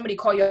somebody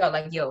call you out,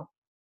 like, yo,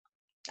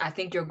 I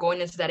think you're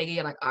going into that again,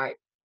 you're like, all right,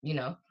 you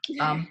know.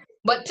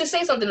 But to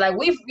say something like,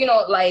 we've,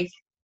 like,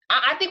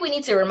 I think we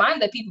need to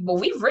remind the people,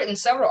 but we've written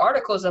several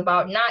articles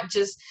about not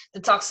just the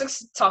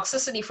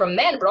toxicity from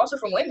men, but also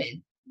from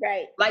women.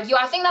 Right. Like,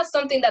 I think that's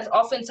something that's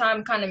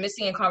oftentimes kind of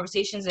missing in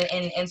conversations,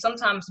 and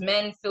sometimes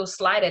men feel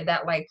slighted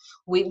that, like,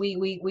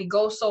 we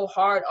go so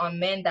hard on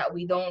men that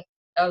we don't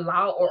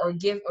allow or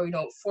give, or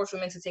force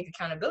women to take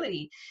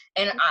accountability.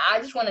 And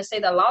I just want to say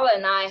that Lala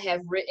and I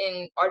have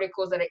written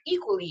articles that are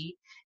equally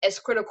as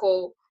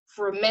critical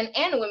for men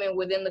and women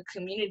within the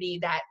community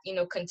that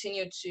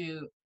continue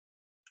to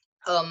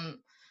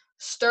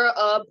stir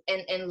up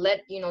and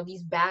let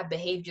these bad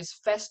behaviors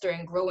fester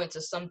and grow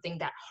into something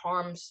that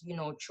harms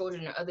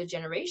children and other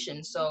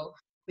generations. So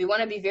we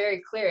want to be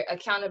very clear,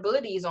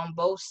 accountability is on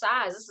both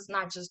sides. This is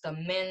not just a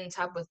men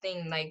type of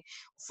thing. Like,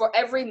 for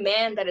every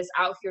man that is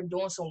out here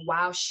doing some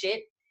wild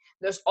shit,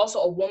 there's also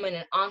a woman,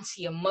 an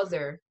auntie, a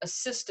mother, a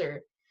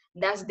sister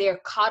that's there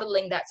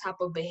coddling that type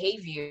of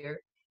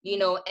behavior,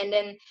 and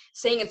then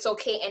saying it's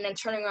okay, and then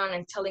turning around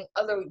and telling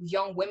other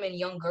young women,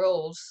 young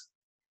girls,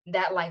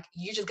 that, like,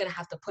 you're just gonna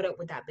have to put up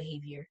with that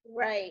behavior.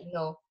 Right.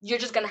 You're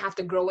just gonna have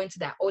to grow into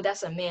that. Oh,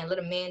 that's a man. Let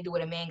a man do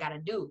what a man gotta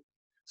do.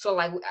 So,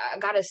 like, I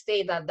gotta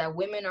state that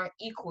women are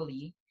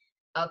equally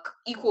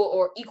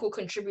equal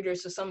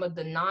contributors to some of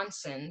the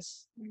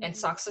nonsense and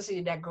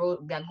toxicity that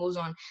goes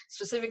on,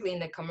 specifically in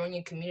the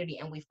Cameroonian community,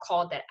 and we've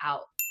called that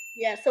out.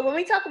 Yeah. So when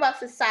we talk about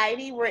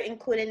society, we're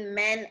including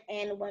men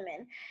and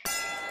women.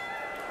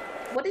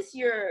 What is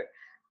your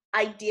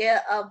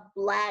idea of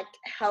Black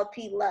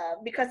healthy love?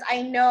 Because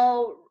I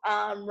know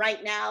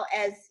right now,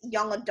 as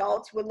young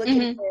adults, we're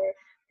looking for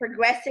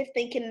progressive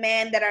thinking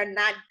men that are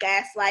not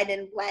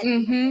gaslighting Black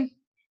people.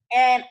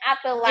 And I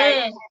feel like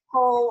that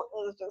poll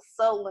is just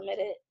so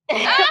limited.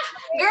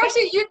 Girl,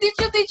 did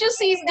you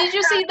see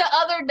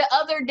the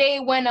other day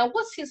when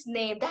what's his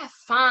name, that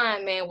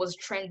fine man was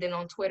trending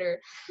on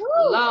Twitter? Woo!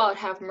 Lord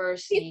have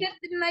mercy.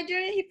 He's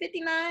Nigerian. He's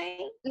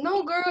 59.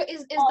 No, girl,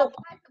 is the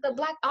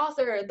black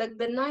author, the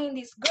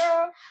 90s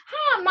girl.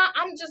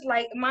 I'm just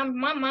like, my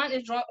mind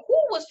is drawn.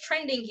 Who was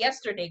trending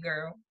yesterday,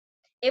 girl?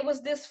 It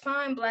was this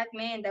fine Black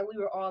man that we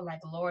were all like,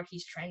 Lord,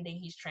 he's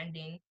trending.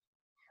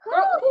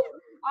 Girl,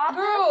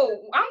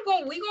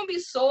 we gonna be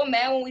so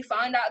mad when we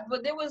find out.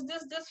 But there was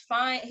this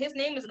fine, his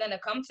name is gonna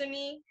come to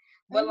me.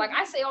 But like,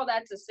 I say all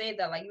that to say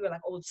that, like, you were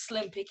like, oh,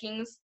 slim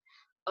pickings.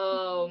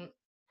 What's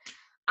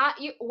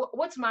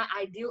my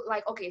ideal?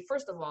 Like, okay,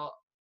 first of all,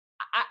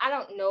 I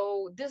don't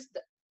know this.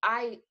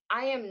 I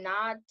am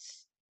not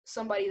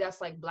somebody that's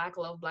like black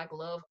love.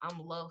 I'm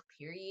love,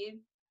 period.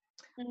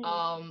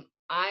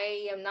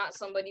 I am not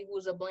somebody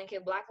who's a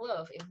blanket Black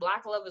love. If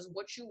Black love is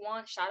what you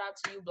want, shout out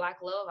to you,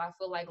 Black love. I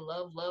feel like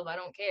love, I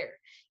don't care.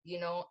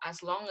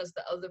 As long as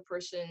the other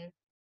person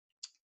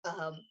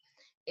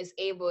is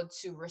able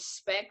to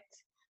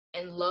respect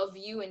and love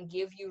you and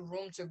give you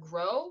room to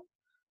grow,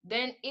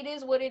 then it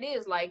is what it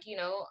is. Like,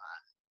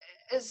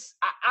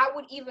 I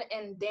would even,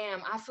 and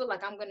damn, I feel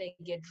like I'm gonna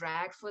get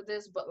dragged for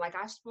this, but like,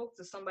 I spoke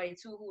to somebody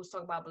too who was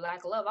talking about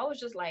Black love. I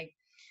was just like,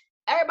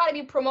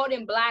 everybody be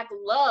promoting Black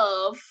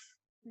love,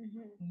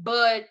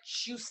 but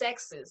you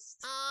sexist.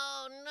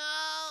 Oh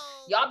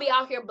no. Y'all be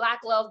out here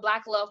Black love,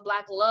 but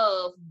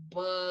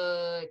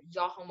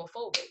y'all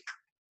homophobic.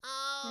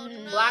 Oh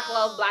no.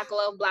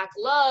 Black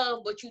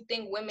love, but you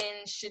think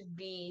women should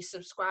be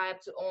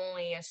subscribed to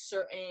only a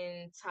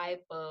certain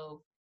type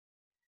of,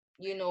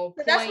 so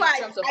point that's why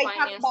in terms of I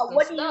finances talk about and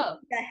what do you stuff.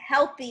 think a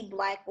healthy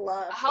Black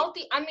love?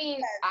 Healthy, I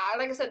mean,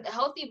 like I said,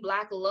 healthy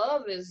Black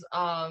love is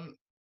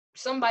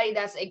somebody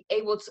that's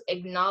able to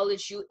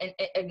acknowledge you and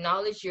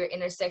acknowledge your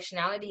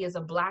intersectionality as a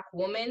Black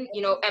woman.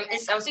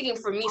 I'm speaking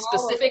for me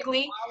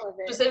specifically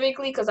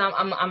because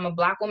I'm a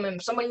Black woman.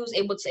 Somebody who's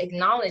able to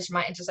acknowledge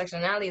my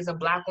intersectionality as a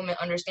Black woman,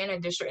 understand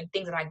that there's certain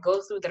things that I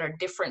go through that are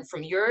different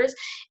from yours.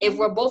 If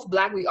we're both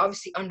Black, we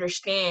obviously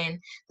understand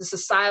the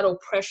societal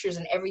pressures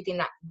and everything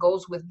that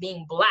goes with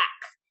being Black.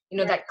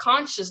 That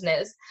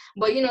consciousness.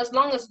 But as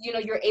long as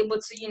you're able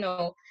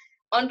to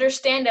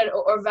understand that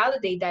or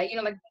validate that,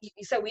 like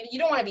you said, you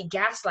don't want to be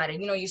gaslighted.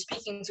 You're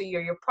speaking to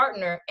your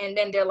partner, and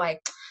then they're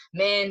like,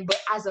 man, but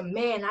as a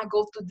man I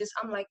go through this.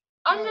 I'm like,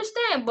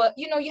 understand, but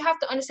you have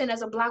to understand,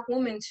 as a Black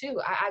woman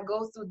too, I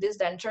go through this,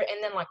 that, and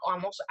then, like, oh,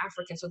 I'm also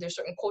African, so there's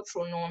certain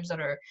cultural norms that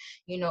are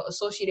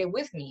associated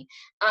with me,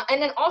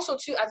 and then also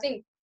too, I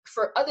think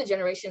for other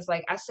generations,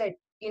 like I said,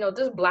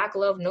 this Black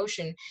love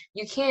notion,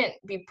 you can't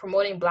be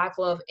promoting Black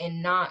love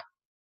and not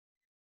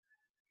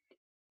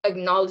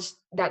acknowledge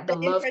that the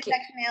love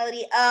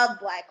intersectionality of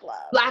Black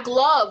love,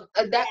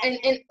 that and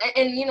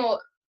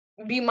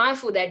be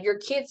mindful that your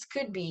kids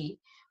could be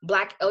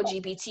Black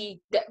LGBTQI,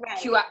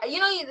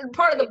 Right.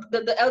 part of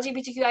the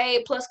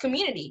LGBTQIA plus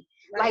community.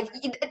 Right.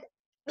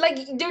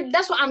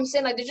 That's what I'm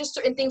saying. Like, there's just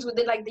certain things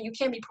within, like, that you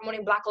can't be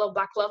promoting black love,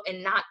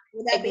 and not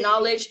Without being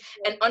acknowledge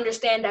and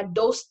understand that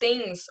those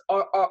things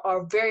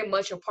are very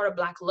much a part of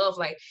black love.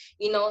 Like,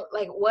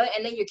 like, what?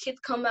 And then your kids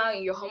come out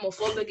and you're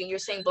homophobic and you're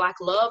saying black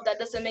love. That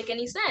doesn't make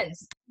any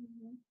sense.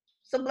 Mhm.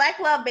 So black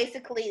love,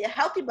 basically, a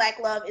healthy black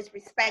love is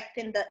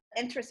respecting the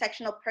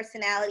intersectional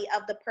personality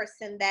of the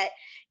person that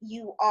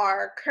you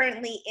are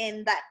currently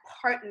in that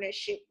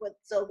partnership with.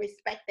 So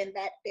respecting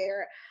that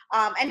they're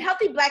and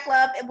healthy black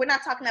love, and we're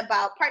not talking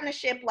about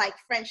partnership like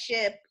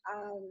friendship,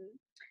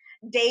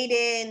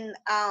 dating,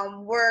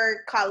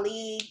 work,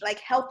 colleague, like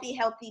healthy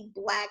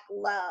black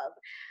love.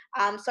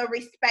 So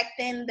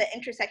respecting the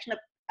intersection of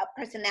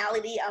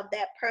personality of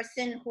that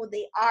person, who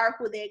they are,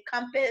 who they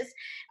encompass,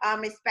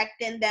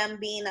 respecting them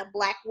being a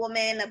black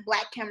woman, a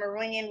black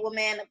Cameroonian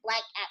woman, a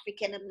black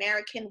African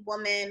American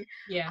woman.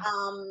 Yeah.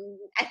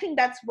 I think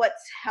that's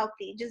what's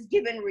healthy, just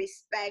giving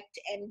respect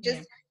and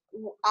just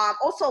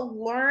also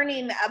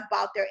learning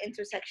about their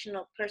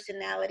intersectional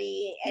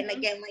personality. And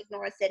again, like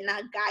Nora said,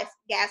 not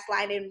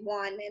gaslighting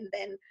one and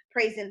then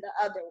praising the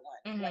other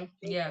one. Mm-hmm. Like,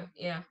 Yeah.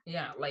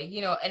 Like,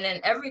 and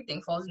then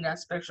everything falls in that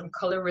spectrum: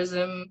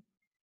 colorism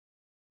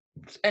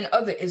and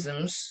other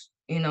isms,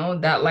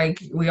 that, like,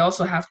 we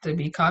also have to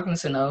be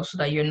cognizant of, so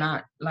that you're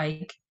not,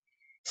 like,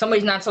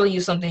 somebody's not telling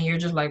you something, you're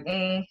just like,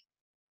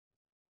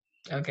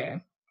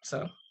 okay.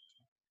 So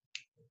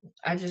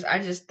I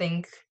just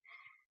think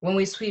when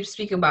we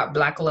speak about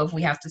black love,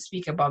 we have to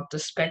speak about the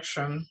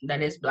spectrum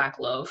that is black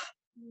love.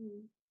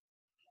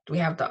 We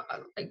have to,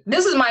 like,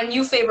 this is my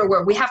new favorite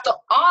word, we have to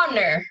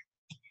honor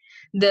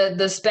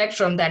the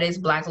spectrum that is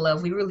black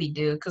love. We really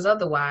do, because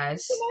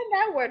otherwise. Where did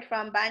that word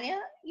from, Banya?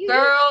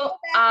 Girl,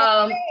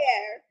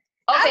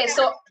 okay,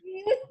 so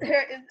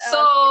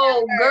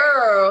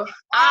girl,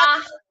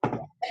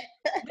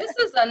 this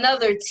is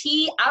another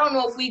tea. I don't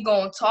know if we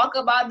gonna talk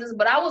about this,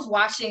 but I was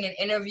watching an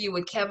interview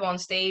with Kev on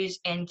Stage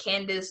and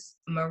Candace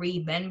Marie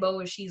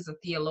Benbow. She's a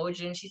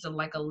theologian. She's a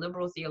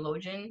liberal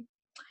theologian.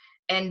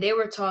 And they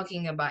were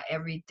talking about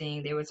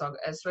everything. They were talking,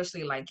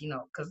 especially, like,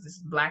 because this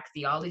is black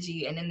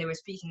theology. And then they were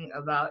speaking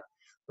about,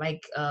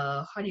 like,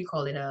 how do you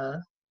call it?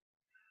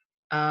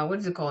 What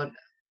is it called?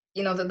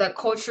 That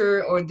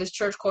culture, or this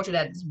church culture,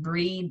 that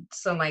breeds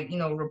some, like,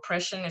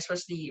 repression,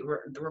 especially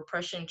the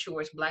repression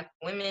towards black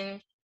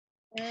women.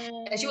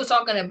 And she was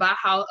talking about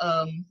how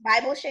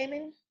Bible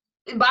shaming.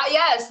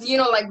 Yes,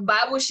 like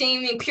Bible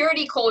shaming,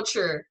 purity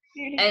culture.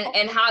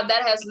 And how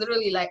that has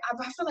literally, like, I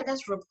feel like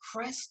that's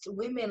repressed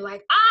women,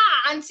 like,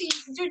 auntie,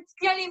 you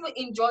can't even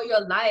enjoy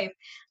your life.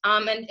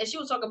 And she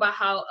was talking about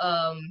how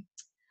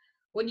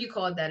what do you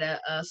call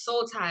that,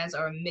 soul ties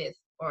are a myth,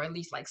 or at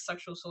least, like,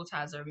 sexual soul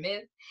ties are a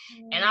myth.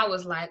 And I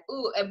was like,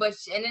 ooh. And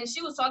then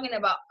she was talking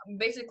about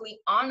basically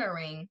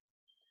honoring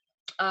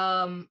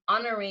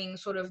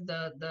sort of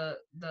the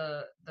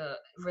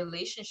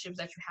relationships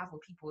that you have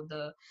with people,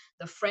 the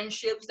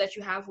friendships that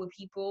you have with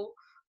people,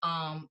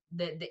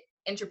 the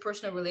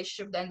interpersonal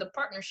relationship and the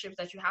partnerships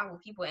that you have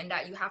with people, and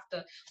that you have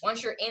to,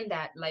 once you're in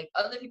that, like,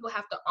 other people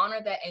have to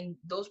honor that, and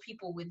those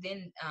people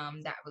within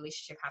that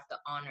relationship have to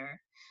honor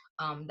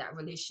that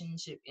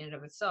relationship in and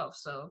of itself.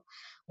 So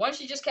once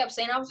she just kept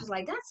saying, I was just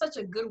like, that's such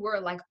a good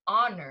word, like,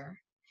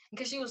 honor.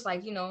 Because she was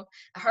like,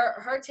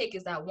 her take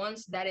is that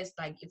once that is,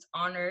 like, it's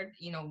honored,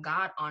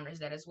 God honors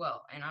that as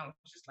well. And I was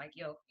just like,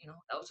 yo,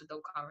 that was a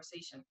dope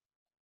conversation.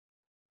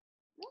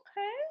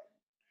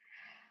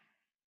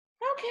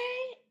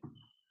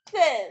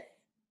 Okay.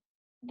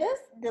 This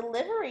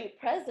delivery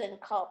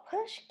present called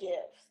Push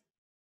Gifts.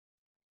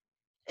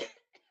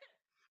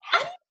 How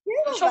do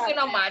you feel I'm choking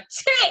on my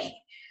tea.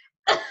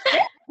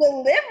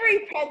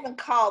 Delivery present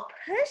called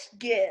Push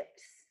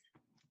Gifts.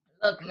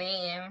 Look,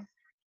 man,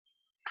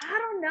 I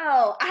don't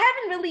know. I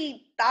haven't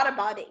really thought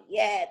about it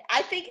yet.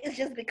 I think it's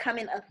just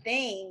becoming a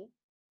thing.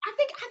 I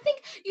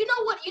think you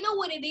know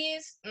what it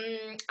is.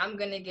 I'm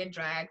gonna get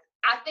dragged.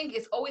 I think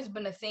it's always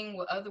been a thing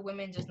with other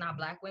women, just not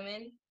black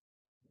women.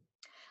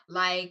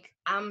 Like,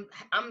 I'm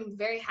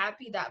very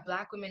happy that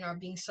black women are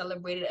being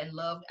celebrated and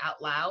loved out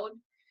loud.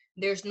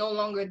 There's no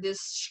longer this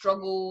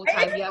struggle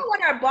type. Are you know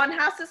what our bond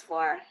house is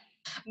for?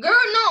 Girl,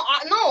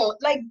 no.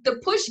 Like, the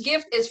push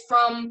gift is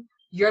from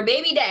your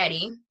baby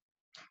daddy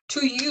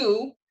to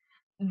you,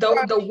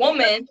 the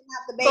woman,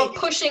 for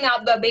pushing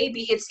out the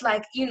baby. It's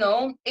like,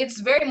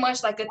 it's very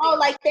much like a thing.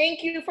 Like,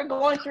 thank you for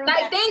going through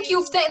like that. Thank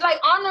you, like,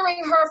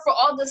 honoring her for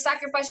all the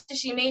sacrifices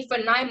she made for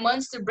 9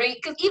 months to bring,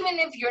 because even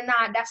if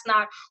that's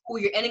not who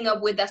you're ending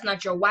up with, that's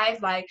not your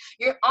wife, like,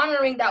 you're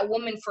honoring that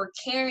woman for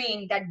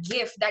carrying that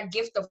gift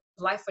of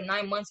life for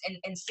 9 months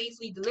and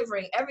safely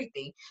delivering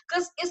everything.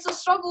 Because it's a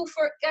struggle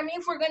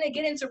if we're going to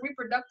get into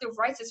reproductive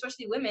rights,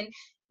 especially women,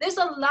 there's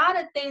a lot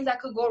of things that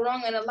could go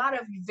wrong and a lot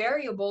of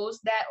variables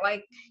that,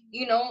 like,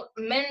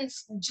 men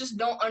just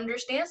don't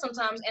understand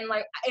sometimes. And,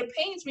 like, it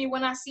pains me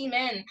when I see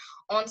men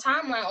on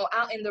timeline or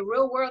out in the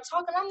real world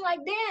talking. I'm like,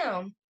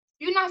 damn,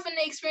 You're not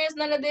finna experience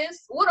none of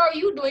this. What are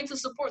you doing to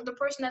support the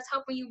person that's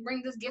helping you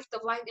bring this gift of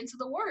life into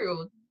the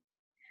world?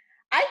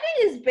 I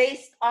think it's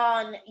based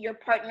on your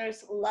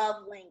partner's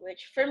love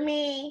language. For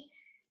me,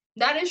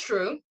 that is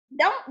true.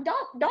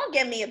 Don't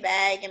give me a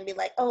bag and be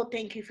like, oh,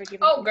 thank you for giving.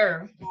 Oh,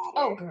 girl.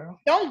 Oh, girl.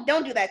 Don't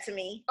do that to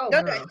me. Oh,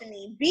 don't girl. do that to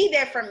me. Be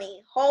there for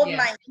me. Hold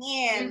my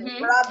hand.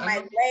 Rub my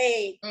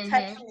leg.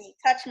 Touch me.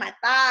 Touch my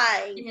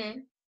thighs.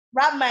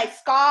 Rub my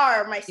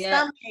scar, my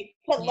stomach.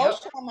 Put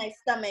lotion on my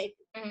stomach.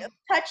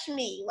 Touch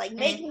me. Like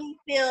make me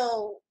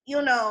feel,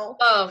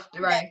 love.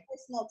 Right. That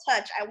personal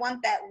touch. I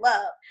want that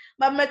love.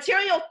 My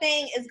material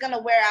thing is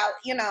gonna wear out.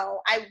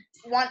 I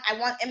want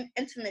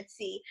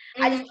intimacy.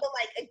 I just feel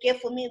like a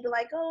gift for me to be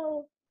like,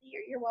 oh,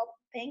 you're welcome.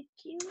 Thank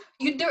you.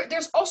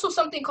 There's also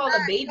something called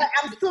a baby.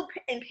 I'm still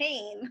in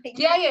pain.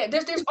 Yeah.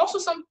 There's also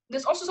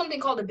something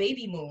called a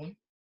baby moon.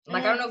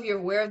 Like I don't know if you're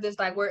aware of this,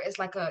 like where it's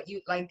like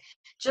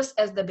just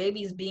as the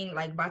baby is being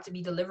like about to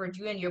be delivered,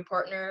 you and your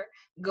partner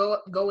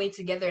go away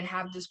together and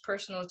have this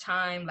personal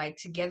time like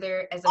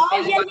together as a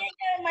family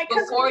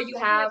before you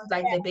have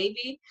like the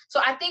baby.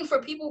 So I think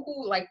for people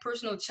who like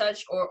personal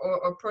touch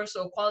or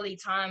personal quality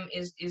time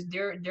is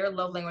their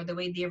love language or the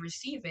way they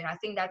receive it, I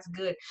think that's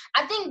good.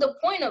 I think the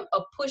point of a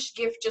push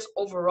gift just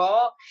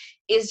overall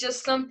is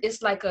just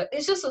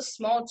it's just a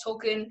small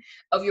token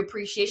of your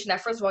appreciation that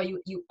first of all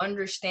you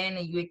understand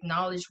and you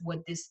acknowledge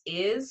what this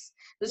is,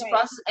 this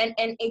process, and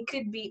it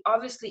could be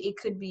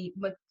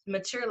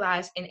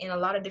materialized in a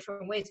lot of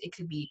different ways. It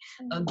could be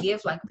a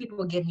gift, like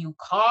people get new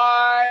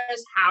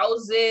cars,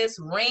 houses,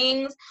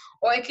 rings,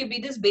 or it could be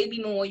this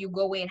baby moon where you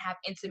go away and have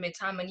intimate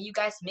time and you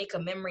guys make a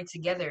memory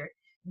together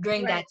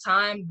during that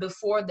time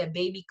before the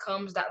baby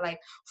comes, that like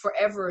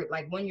forever,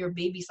 like when your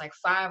baby's like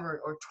 5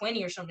 or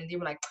 20 or something, they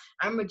were like,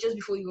 I remember just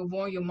before you were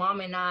born, your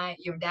mom and I,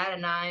 your dad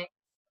and I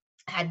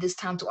had this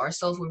time to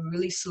ourselves where we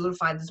really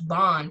solidified this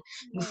bond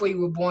before you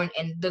were born,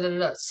 and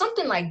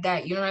something like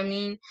that, you know what I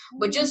mean?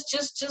 But just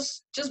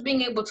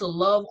being able to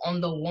love on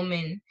the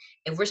woman,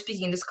 if we're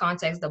speaking in this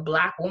context, the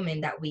Black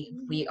woman that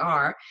we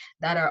are,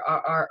 that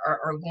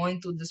are going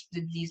through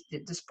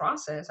this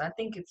process, I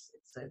think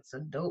it's a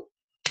dope,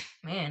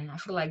 man. I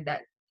feel like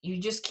that you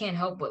just can't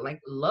help but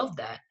like love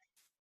that.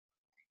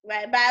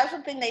 Right, but I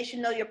also think they should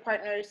know your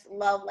partner's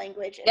love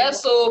language.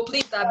 So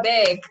please, I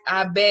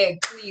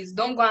beg, please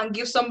don't go and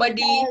give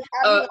somebody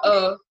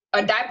a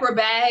diaper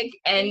bag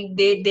and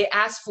they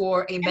ask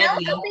for a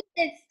Bentley. I also think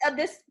it's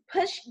this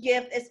push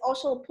gift is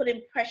also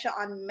putting pressure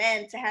on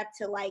men to have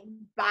to like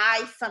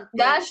buy something.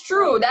 That's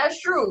true.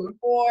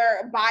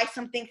 Or buy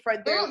something for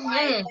their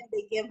wife when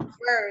they give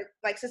birth.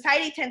 Like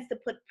society tends to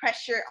put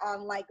pressure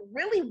on like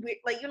really weird,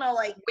 like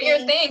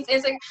weird things.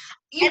 It's like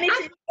and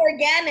it's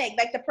organic.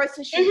 Like the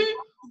person should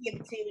give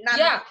it to you, not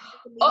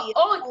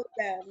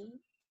them.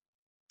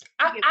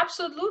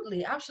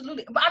 Absolutely.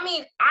 But I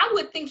mean, I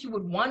would think you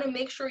would want to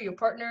make sure your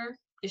partner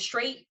is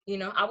straight,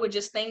 I would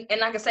just think, and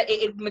like I said,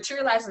 it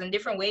materializes in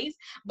different ways.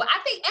 But I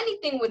think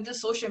anything with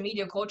this social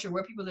media culture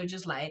where people are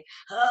just like,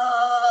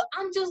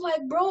 I'm just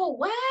like, bro,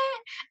 what?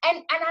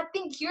 And I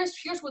think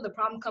here's where the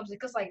problem comes in,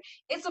 because like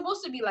it's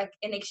supposed to be like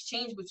an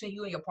exchange between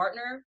you and your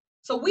partner.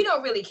 So we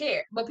don't really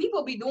care. But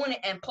people be doing it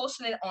and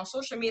posting it on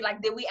social media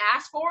like, did we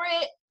ask for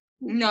it?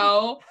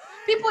 No.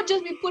 People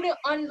just be putting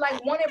on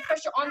like wanting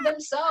pressure on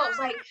themselves.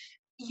 Like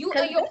you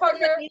and your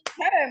partner.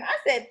 I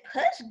said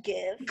push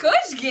gift.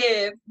 Push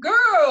gift,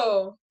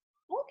 girl.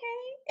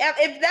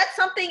 Okay. If that's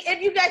something,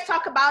 if you guys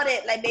talk about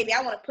it, like, baby,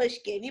 I want a push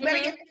gift. You better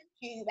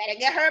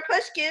get her a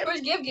push gift.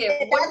 Push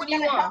gift. What do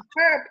you want? Help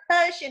her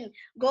push and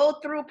go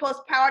through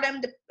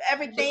postpartum,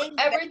 everything.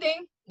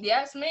 Everything.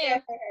 Yes,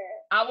 ma'am.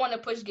 I want a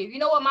push gift. You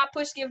know what my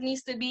push gift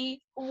needs to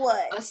be?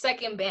 What? A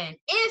second band.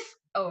 A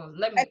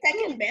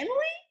second Bentley?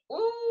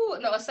 Ooh,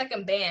 no, a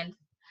second band.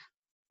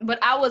 But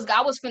I was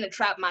finna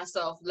trap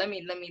myself. Let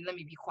me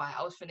be quiet.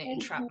 I was finna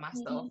entrap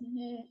myself.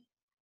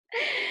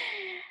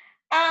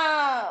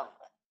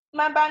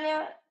 My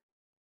Banya,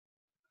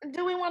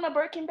 do we want a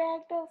Birkin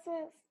bag though,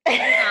 sis?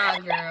 Nah,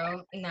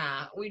 girl.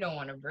 Nah, we don't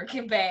want a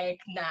Birkin bag.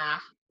 Nah.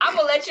 I'm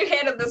gonna let you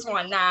handle this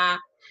one. Nah.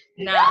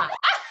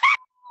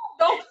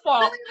 Don't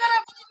fall.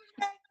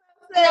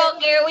 No,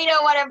 girl, we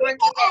don't want a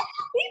Birkin bag.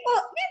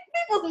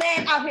 People's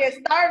man out here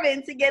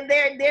starving to get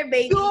their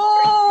baby.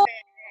 Oh.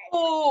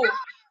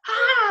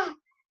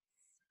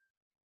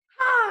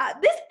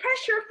 This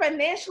pressure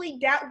financially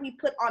that we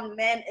put on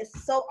men is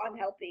so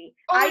unhealthy.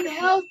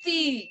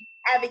 Unhealthy.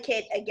 I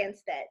advocate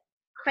against that.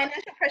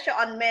 Financial pressure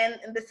on men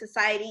in this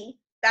society,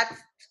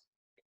 that's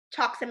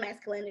toxic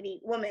masculinity.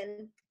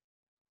 Women,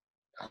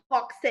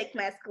 toxic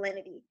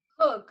masculinity.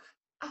 Look,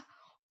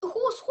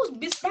 whose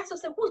business?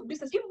 Whose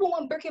business? You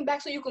want Birkin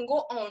bag so you can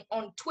go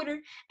on Twitter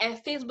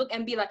and Facebook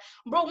and be like,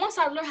 bro, once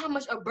I learned how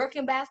much a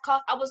Birkin bag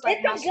cost, I was like,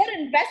 it's a good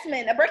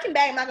investment. A Birkin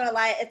bag, I'm not gonna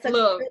lie, it's a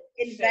good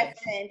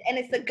investment, and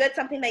it's a good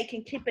something that you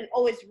can keep and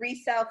always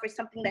resell for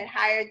something that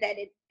higher than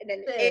it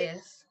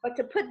is. But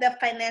to put the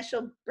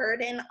financial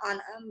burden on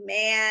a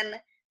man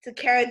to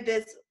carry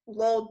this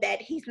load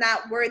that he's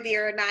not worthy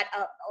or not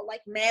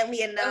like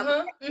manly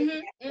enough,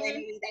 that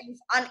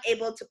he's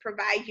unable to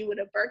provide you with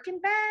a Birkin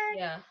bag.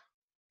 Yeah.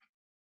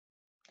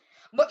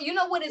 But you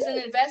know what is an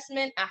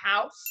investment? A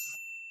house.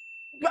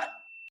 But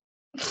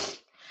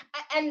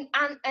And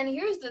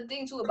here's the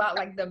thing too about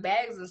like the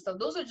bags and stuff.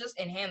 Those are just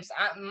enhanced.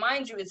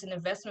 Mind you, it's an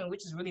investment,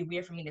 which is really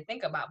weird for me to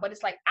think about. But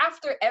it's like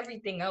after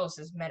everything else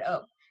is met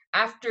up,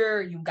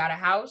 after you got a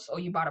house or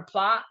you bought a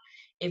plot,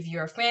 if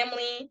you're a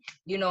family,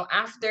 you know,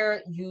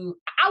 after you,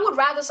 I would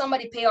rather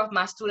somebody pay off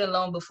my student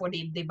loan before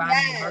they buy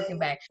me a Birkin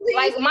bag.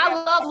 Like my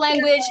love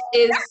language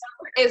is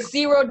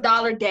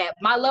 $0 debt.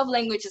 My love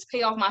language is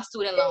pay off my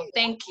student loan.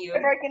 Thank you.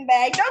 Birkin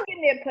bag. Don't give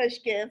me a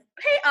push gift.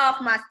 Pay off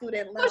my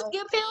student loan. Push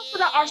gift, pay off so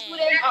that our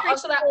student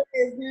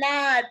is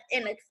not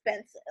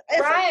inexpensive.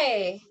 It's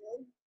right.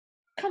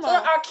 Come so on.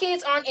 that our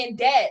kids aren't in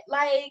debt.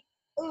 Like,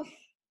 oof.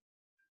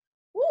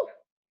 Woo.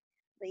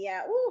 But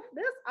yeah, ooh,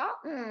 this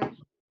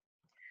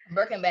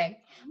Birkin bag.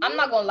 I'm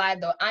not gonna lie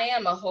though, I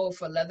am a hoe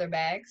for leather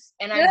bags,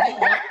 and I do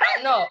want.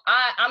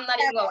 I'm not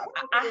even gonna.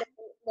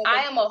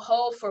 I am a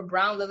hoe for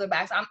brown leather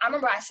bags. I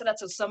remember I said that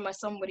to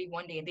somebody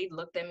one day, and they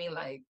looked at me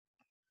like,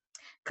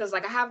 cause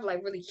like I have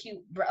like really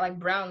cute like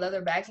brown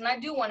leather bags, and I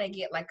do want to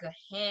get like a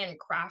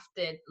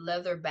handcrafted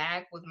leather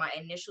bag with my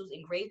initials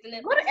engraved in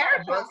it. What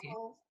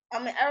Aeropostale? I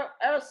mean,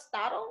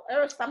 Aristotle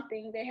or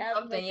something. They have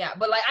something, yeah.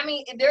 But like, I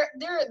mean, they're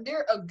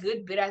a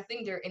good bit. I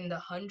think they're in the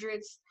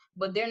hundreds,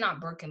 but they're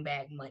not Birkin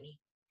bag money.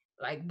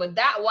 Like, but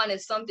that one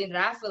is something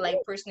that I feel like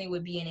personally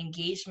would be an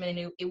engagement,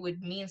 and it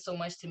would mean so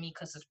much to me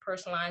because it's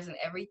personalized and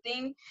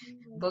everything.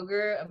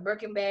 Booger, a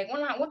Birkin bag.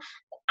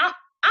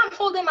 I'm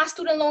holding my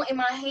student loan in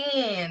my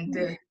hand.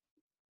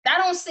 That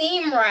don't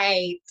seem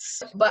right.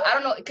 But I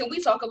don't know. Can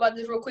we talk about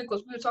this real quick?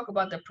 Because we were talking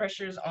about the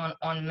pressures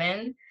on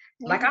men.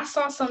 Like I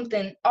saw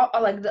something.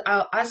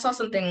 I saw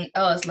something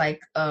else.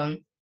 Like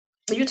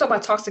you talk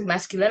about toxic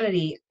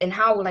masculinity and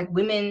how like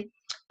women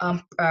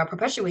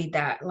perpetuate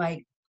that.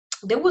 Like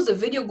there was a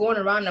video going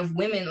around of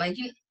women, like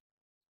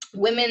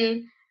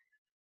women.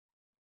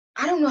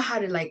 I don't know how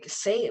to like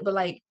say it, but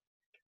like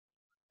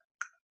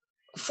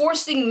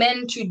forcing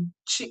men to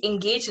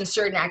engage in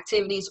certain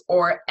activities,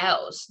 or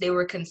else they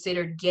were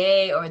considered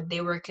gay or they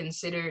were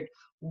considered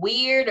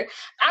weird.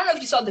 I don't know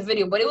if you saw the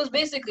video, but it was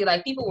basically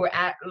like people were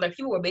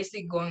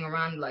basically going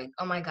around like,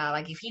 oh my god,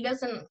 like if he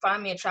doesn't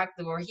find me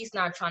attractive or he's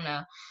not trying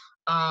to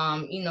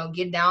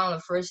get down on the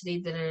first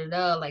date,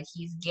 like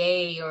he's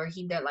gay, or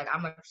he that like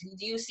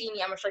do you see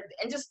me, I'm attracted,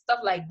 and just stuff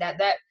like that.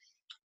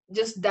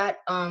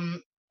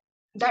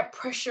 That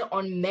pressure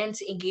on men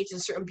to engage in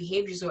certain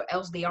behaviors or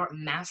else they aren't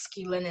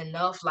masculine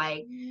enough.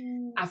 Like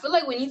I feel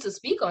like we need to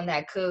speak on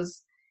that,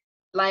 because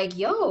like,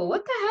 yo,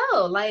 what the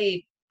hell?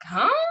 Like,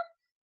 huh?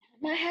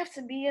 Might have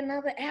to be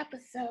another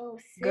episode,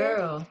 sis.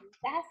 Girl.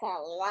 That's a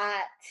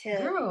lot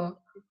to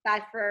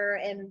decipher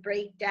and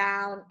break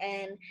down.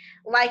 And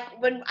like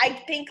when I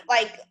think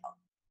like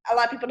a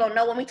lot of people don't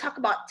know, when we talk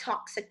about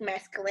toxic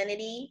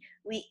masculinity,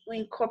 we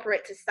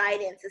incorporate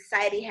society, and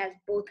society has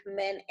both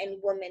men and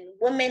women.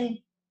 Women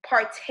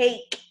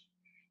partake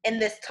in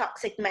this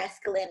toxic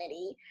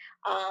masculinity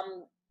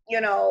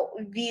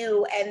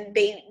view, and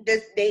they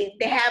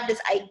have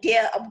this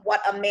idea of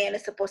what a man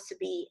is supposed to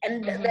be,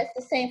 and that's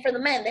the same for the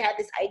men. They have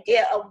this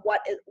idea of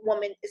what a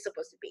woman is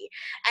supposed to be,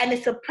 and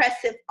it's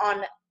oppressive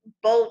on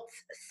both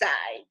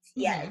sides.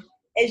 Yes,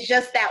 it's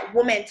just that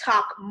women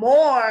talk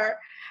more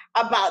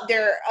about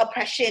their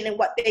oppression and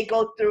what they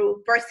go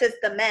through versus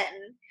the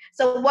men.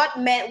 So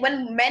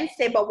when men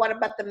say, but what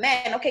about the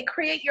men? Okay,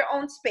 create your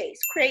own space,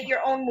 create your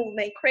own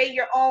movement, create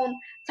your own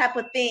type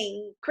of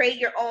thing, create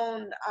your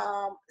own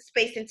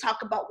space, and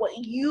talk about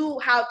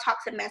how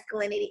toxic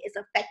masculinity is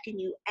affecting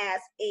you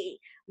as a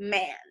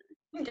man.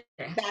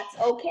 That's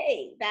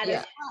okay. That is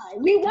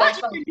fine. We want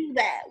you to do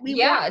that.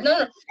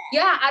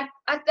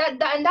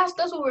 And that's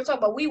what we're talking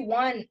about. We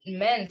want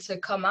men to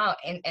come out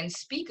and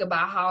speak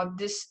about how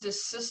this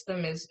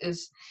system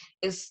is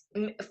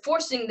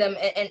forcing them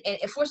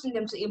and forcing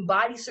them to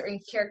embody certain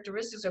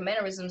characteristics or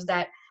mannerisms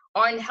that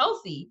aren't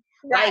healthy.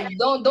 Right. Like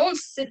don't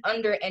sit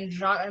under and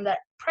drown under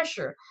that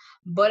pressure.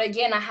 But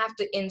again, I have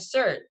to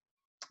insert,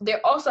 there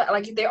also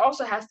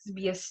has to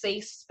be a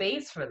safe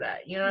space for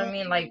that. You know what I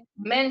mean? Like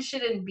men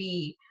shouldn't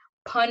be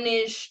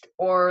punished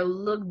or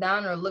looked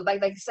down or look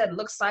like you said,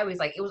 look sideways.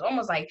 Like it was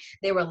almost like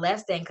they were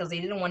less than because they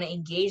didn't want to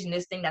engage in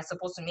this thing that's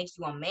supposed to make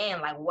you a man.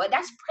 Like what?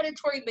 That's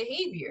predatory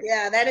behavior.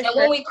 Yeah, that is. And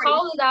when we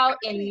call it out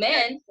in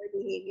men,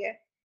 behavior.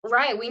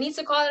 Right, we need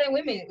to call it in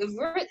women. If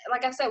we're,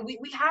 like I said, we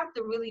have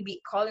to really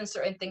be calling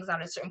certain things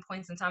out at certain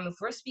points in time. If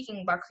we're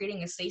speaking about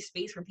creating a safe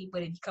space for people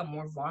to become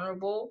more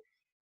vulnerable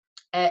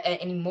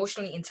and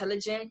emotionally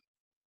intelligent,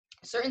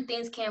 certain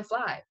things can't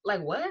fly.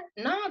 Like what?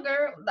 Nah,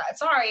 girl.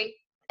 Sorry.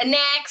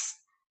 Next.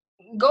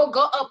 go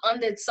up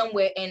under it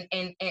somewhere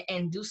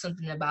and do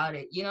something about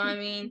it. You know what I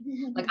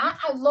mean? Like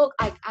I look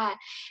like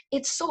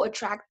it's so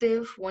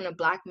attractive when a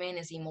black man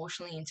is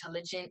emotionally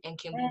intelligent and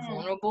can be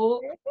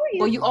vulnerable.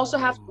 But you also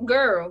have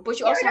but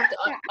you also have to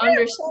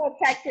understand. So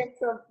attractive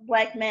to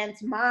black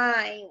man's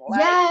mind. Like,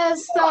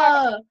 Yes,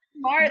 smart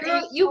girl,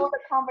 in you the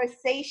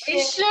conversation.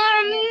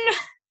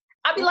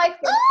 I'd be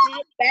like,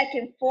 back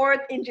and forth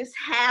and just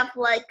have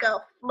like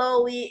a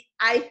flowy,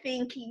 I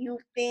think, you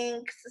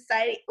think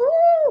society.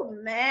 Ooh,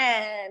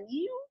 man,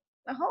 you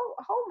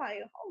hold my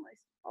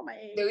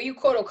age. dude, you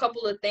quote a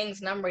couple of things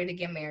and I'm ready to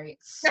get married.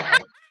 So.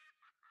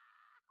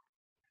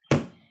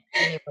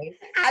 Anyways.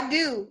 I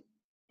do.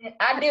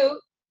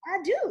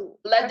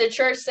 Let the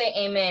church say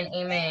amen,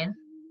 amen.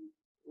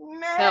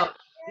 Man. Hell,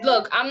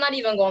 look, I'm not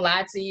even gonna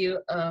lie to you.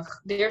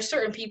 There are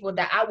certain people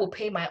that I will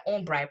pay my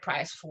own bride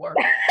price for.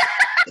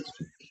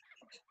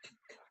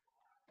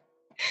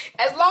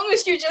 As long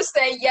as you just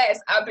say yes,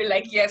 I'll be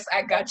like, yes,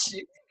 I got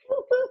you.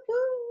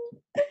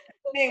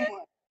 Name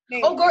one.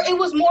 Oh, girl, it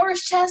was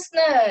Morris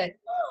Chestnut.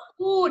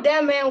 Ooh,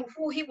 that man,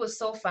 he was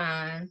so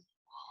fine.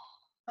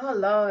 Oh,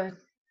 Lord.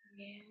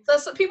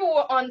 So people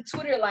were on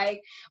Twitter,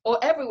 like, or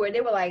everywhere,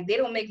 they were like, they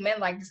don't make men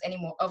like this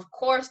anymore. Of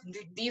course,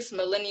 these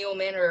millennial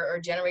men or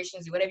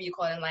generations, whatever you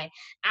call them, like,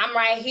 I'm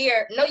right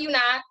here. No, you're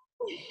not.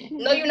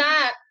 No, you're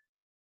not.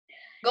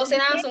 Go sit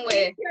down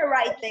somewhere. You're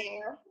right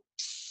there.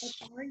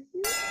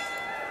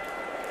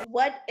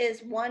 What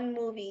is one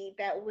movie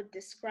that would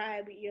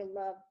describe your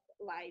love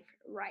life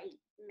right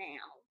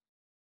now?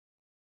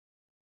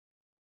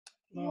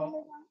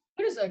 Oh.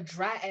 What is a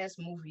dry ass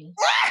movie?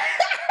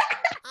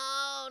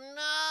 Oh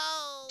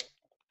no!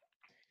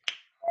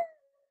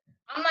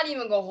 I'm not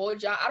even gonna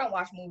hold y'all. I don't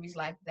watch movies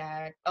like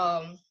that.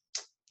 Damn.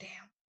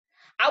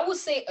 I would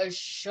say a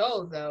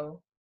show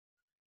though.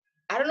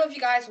 I don't know if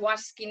you guys watch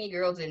Skinny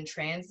Girls in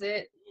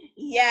Transit.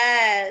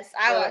 Yes,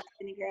 I watch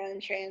Skinny Girl in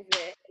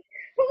Transit.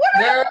 What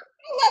girl,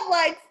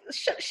 like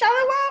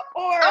Shalawa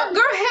or? Oh,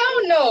 girl,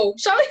 hell no.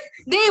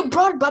 They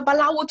brought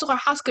Babalawo to her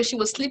house because she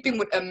was sleeping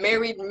with a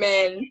married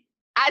man.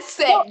 I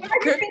said,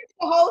 the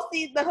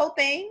whole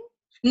thing.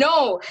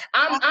 No,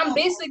 I'm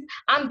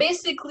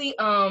basically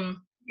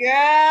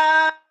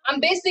Yeah. I'm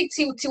basically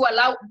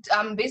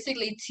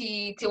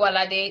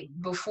Tiwalade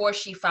before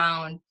she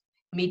found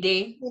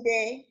Mide.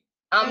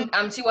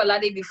 I'm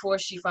Tiwalade before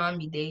she found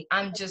Mide.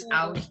 I'm just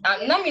out.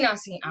 Let me not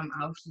say I'm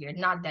out here.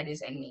 Not that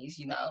it's enemies,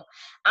 you know.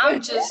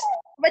 I'm just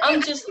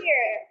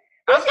here.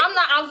 I'm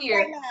not out here.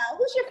 Right now.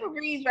 Who's your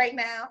Febreze right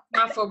now?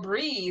 My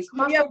Febreze.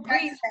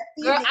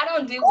 Girl, I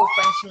don't deal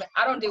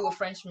with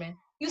Frenchmen.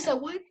 You said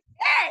what?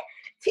 Hey,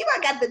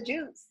 Tiwa got the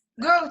juice.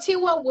 Girl,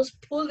 Tiwa was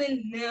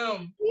pulling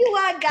them.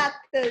 Tiwa got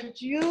the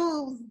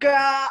juice, girl.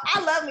 I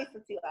love me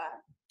some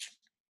Tiwa.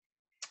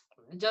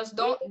 Just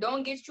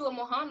don't get you a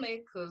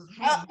Muhammad, cause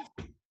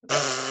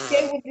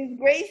they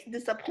would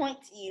disappoint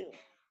you.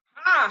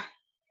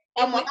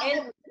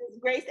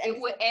 It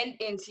would end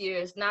in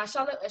tears. Now,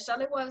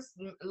 Shalewa's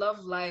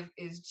love life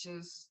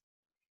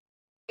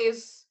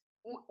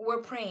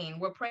we're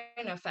praying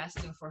and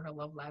fasting for her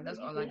love life. That's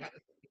all I got to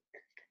say.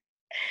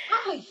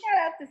 Shout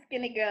out to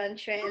Skinny Girl in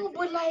Transit.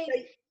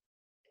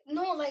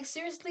 No, but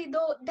seriously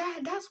though,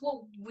 that's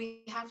what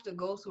we have to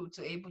go through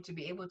to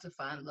be able to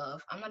find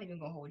love. I'm not even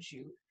gonna hold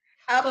you.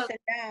 Ups and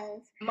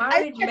downs.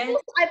 Married men.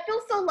 I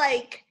feel so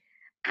like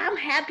I'm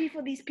happy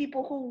for these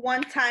people who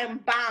one time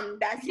bombed.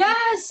 That's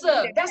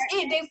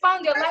it. They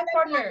found their life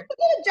partner.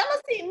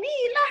 Jealousy in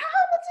me. Like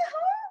how was it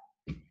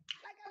home?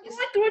 Like I'm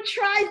going through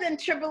trials and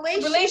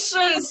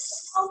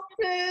tribulations.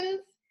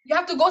 You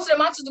have to go to the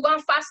mountains to go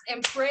and fast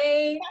and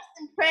pray.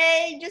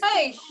 Just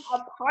a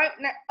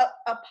partner.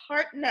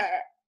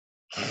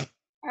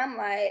 I'm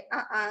like,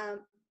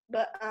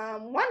 But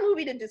one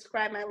movie to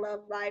describe my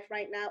love life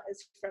right now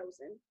is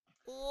Frozen.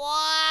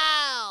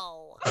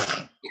 Wow.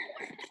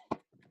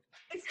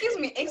 Excuse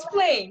me,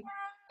 explain.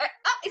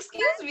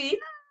 Excuse me.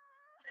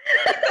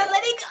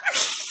 Let it go.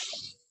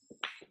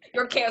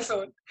 You're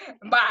canceled.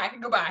 Bye.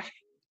 Goodbye.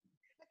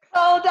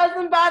 Oh,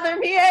 doesn't bother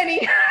me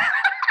any.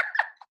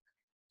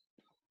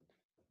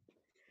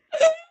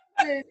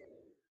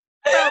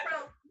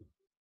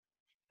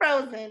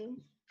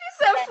 Frozen. She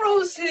said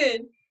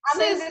Frozen.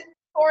 I'm in this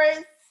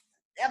forest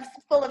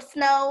full of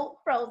snow.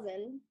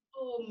 Frozen.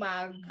 Oh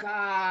my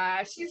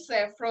God. She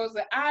said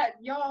Frozen.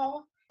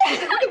 Y'all.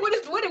 What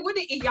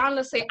did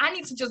Iyanla say? I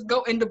need to just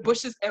go in the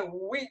bushes and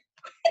weep.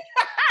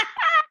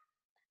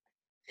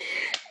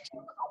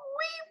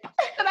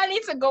 And I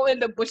need to go in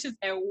the bushes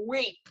and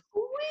weep.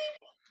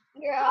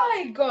 Yeah. Oh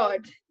my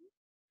God.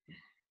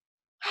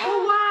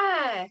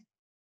 Why?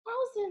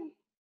 Frozen.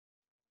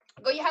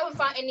 Girl, you haven't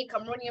found any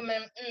Cameroonian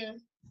men.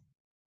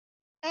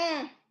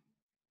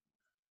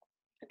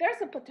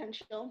 There's a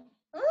potential.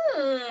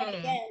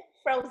 Again,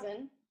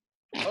 Frozen.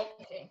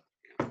 Okay.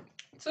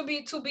 To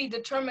be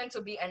determined,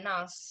 to be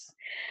announced.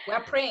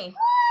 We're praying.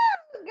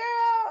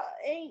 Girl,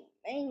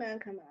 ain't nothing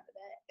come out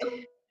of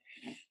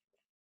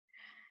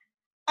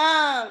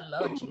that.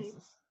 Lord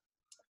Jesus.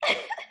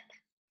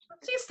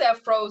 She said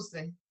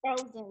Frozen.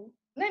 Frozen.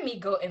 Let me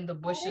go in the Let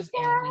it bushes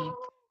and weep. go.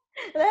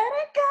 Let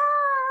it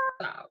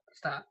go.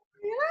 Stop.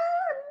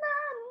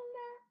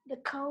 The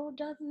cold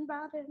doesn't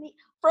bother me.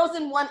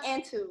 Frozen 1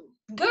 and 2.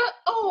 Good.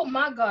 Oh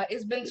my God,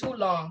 it's been too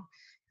long.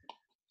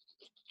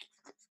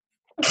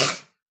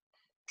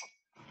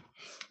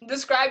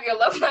 Describe your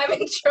love life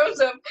in terms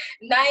of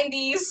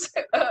 90s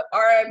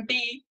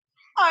R&B.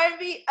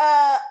 R&B,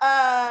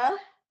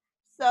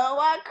 so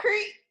I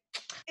creep.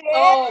 Yeah.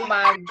 Oh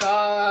my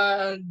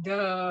God.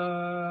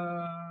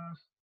 No.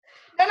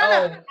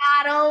 Oh.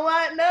 I don't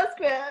want no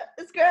scrub.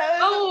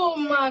 Oh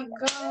my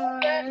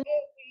God.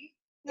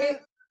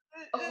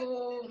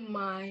 Oh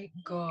my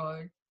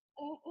God.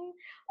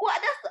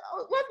 What?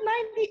 What's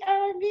 90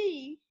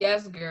 R&B?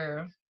 Yes,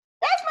 girl.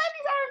 That's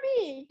 90s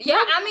R&B.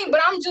 Yeah, I mean,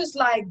 but I'm just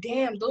like,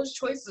 damn, those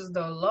choices,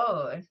 though,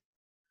 Lord.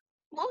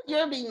 What's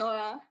your be,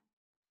 Nora?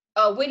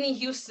 Whitney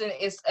Houston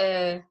is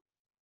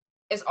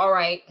all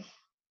right.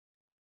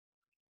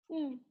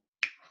 Hmm.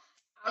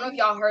 I don't know if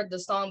y'all heard the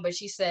song, but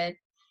she said,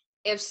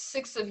 if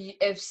six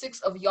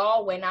of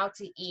y'all went out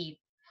to eat,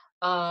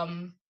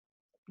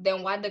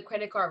 then why the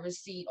credit card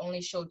receipt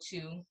only show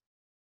 2?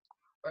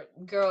 Or,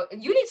 girl,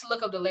 you need to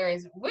look up the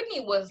lyrics. Whitney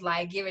was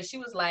like, she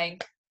was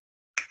like,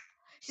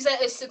 she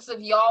said, if 6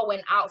 of y'all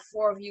went out,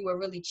 4 of you were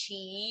really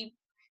cheap.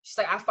 She's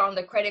like, I found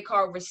the credit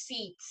card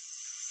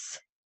receipts.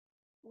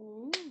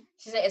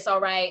 She said, it's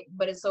all right,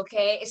 but it's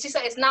okay. She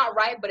said, it's not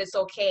right, but it's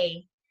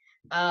okay.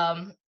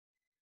 I'm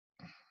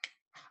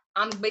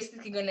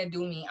basically gonna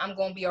do me. I'm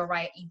gonna be all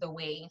right either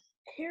way.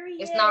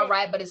 Period. It's not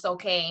right, but it's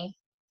okay.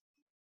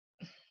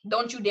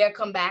 Don't you dare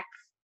come back.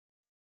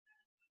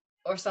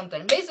 Or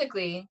something.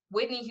 Basically,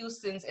 Whitney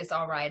Houston's It's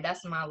All Right.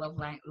 That's my love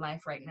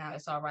life right now.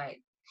 It's all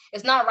right.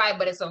 It's not right,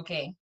 but it's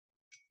okay.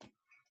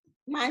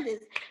 Mine is,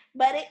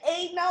 but it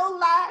ain't no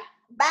lie.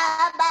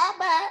 Bye, bye,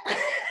 bye.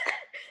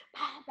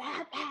 Bye,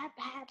 bye, bye,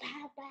 bye,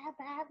 bye, bye,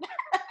 bye, bye.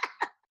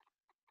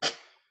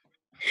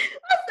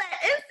 What's that?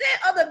 Instant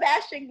or the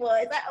Bashing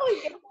Boys? I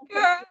always get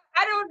Girl,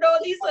 I don't know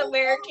these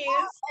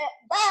Americans.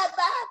 Bye,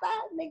 bye,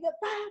 bye, nigga.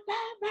 Bye,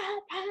 bye, bye,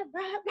 bye,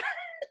 bye, bye.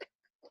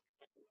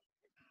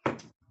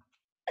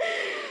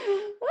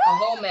 A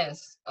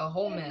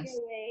whole mess.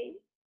 Anyway,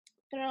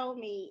 throw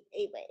me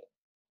away.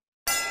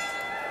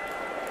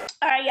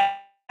 All right,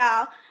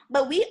 y'all.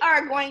 But we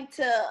are going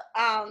to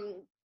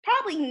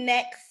probably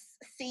next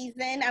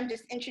season. I'm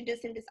just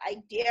introducing this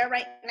idea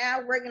right now.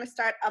 We're going to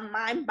start a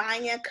Mind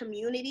Banya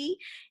community,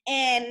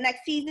 and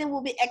next season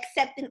we'll be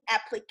accepting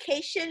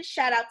applications.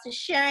 Shout out to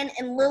Sharon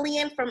and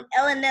Lillian from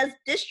LNS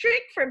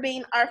District for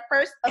being our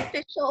first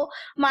official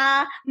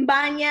Mind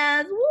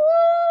Banyas.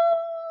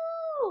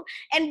 Woo!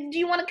 And do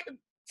you want to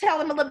tell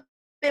them a little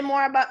bit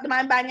more about the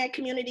Mind Banya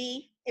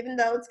community, even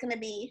though it's going to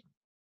be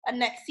a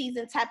next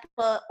season type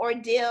of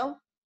ordeal?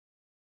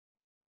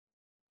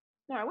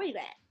 Nora, where you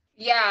at?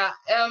 Yeah,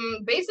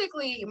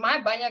 basically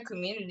my Banya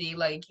community,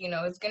 like,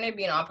 it's going to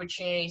be an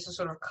opportunity to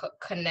sort of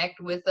connect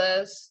with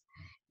us,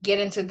 get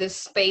into this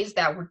space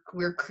that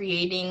we're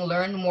creating,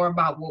 learn more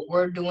about what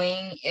we're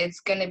doing. It's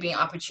going to be an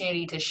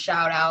opportunity to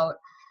shout out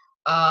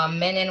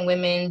men and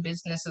women,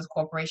 businesses,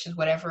 corporations,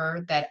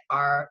 whatever, that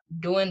are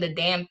doing the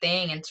damn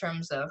thing in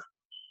terms of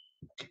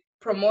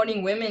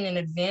promoting women and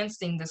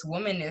advancing this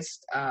womanist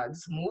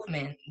this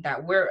movement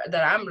that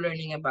I'm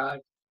learning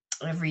about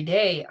every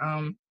day.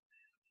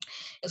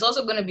 It's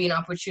also going to be an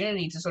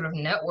opportunity to sort of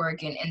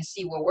network and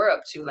see what we're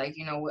up to. Like,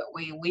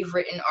 we've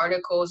written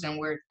articles, and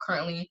we're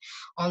currently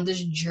on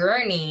this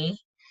journey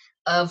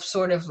of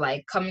sort of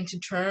like coming to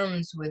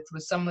terms with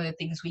some of the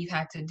things we've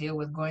had to deal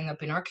with growing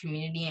up in our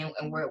community,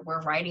 and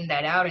we're writing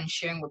that out and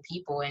sharing with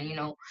people.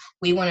 And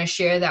we want to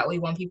share that. We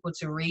want people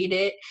to read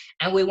it,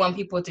 and we want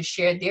people to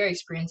share their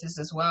experiences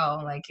as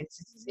well. Like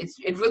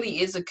it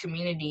really is a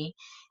community,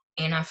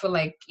 and I feel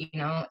like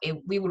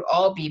we would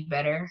all be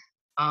better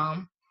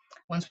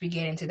once we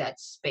get into that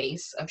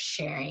space of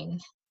sharing.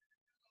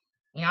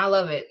 I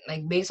love it.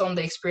 Like, based on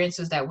the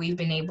experiences that we've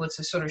been able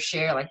to sort of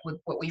share, like with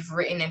what we've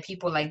written, and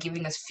people like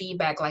giving us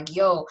feedback, like,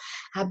 yo,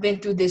 I've been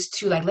through this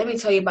too. Like, let me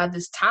tell you about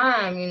this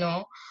time,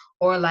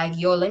 or like,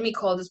 yo, let me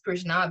call this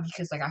person out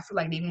because like I feel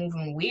like they're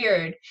moving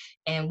weird,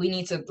 and we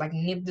need to like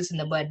nip this in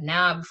the bud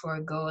now before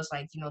it goes.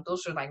 Like,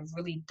 those are like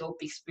really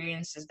dope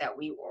experiences that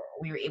we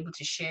were able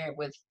to share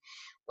with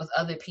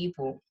other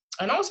people,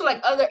 and also like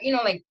other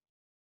like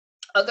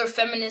other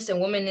feminists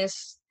and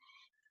womanists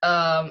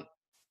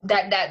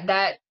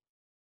that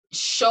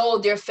show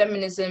their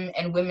feminism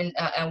and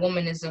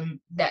womanism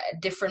that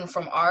different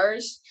from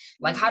ours.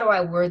 Like, how do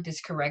I word this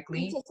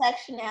correctly?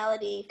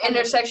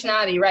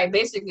 Intersectionality, right?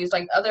 Basically, it's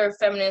like other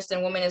feminists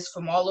and womanists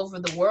from all over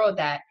the world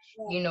that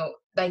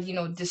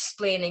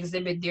display and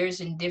exhibit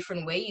theirs in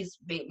different ways,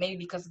 maybe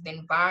because of the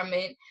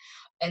environment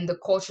and the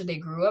culture they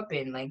grew up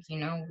in. Like,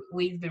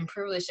 we've been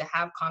privileged to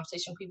have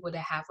conversation with people that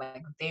have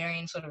like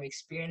varying sort of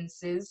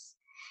experiences.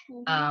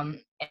 And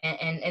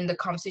the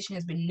conversation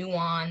has been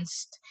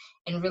nuanced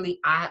and really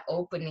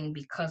eye-opening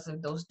because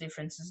of those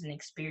differences and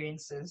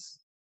experiences.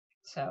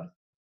 So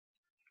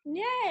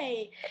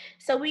Yay!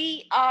 So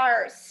we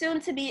are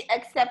soon to be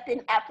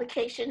accepting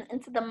application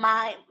into the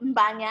My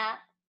Mbanya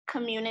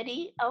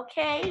community.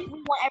 Okay,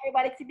 we want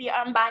everybody to be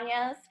our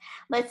Mbanyas.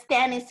 Let's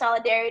stand in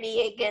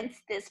solidarity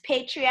against this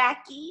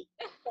patriarchy.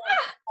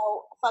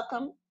 Oh, fuck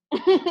them.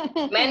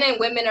 Men and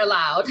women are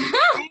loud.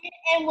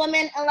 And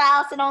women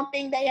allowed, so don't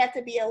think they have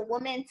to be a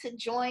woman to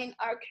join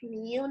our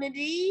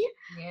community.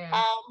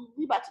 Yeah.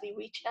 We about to be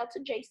reaching out to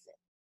Jason.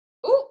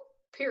 Ooh,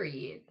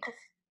 period.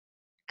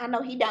 I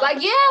know he down.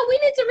 Like, yeah, we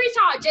need to reach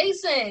out.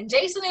 Jason,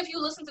 if you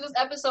listen to this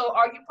episode,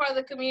 are you part of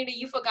the community?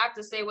 You forgot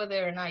to say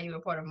whether or not you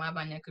were part of my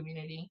Banya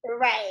community.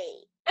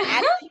 Right.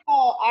 I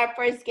know our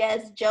first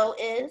guest, Joe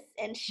is,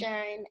 and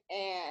Sharon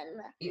and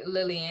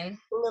Lillian.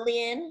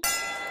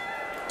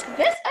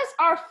 This is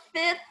our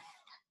 5th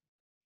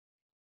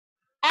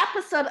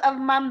episode of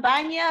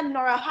Mambanya.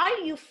 Nora, how are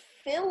you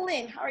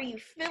feeling?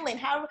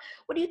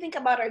 What do you think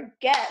about our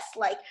guests?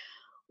 Like,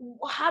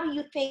 how do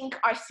you think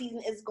our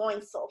season is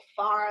going so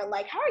far?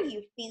 Like, how are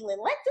you feeling?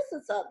 Like,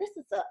 this is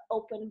a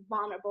open,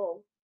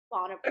 vulnerable.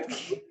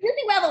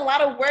 Really, we have a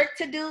lot of work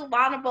to do.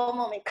 Vulnerable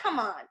moment. Come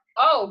on.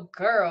 Oh,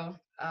 girl.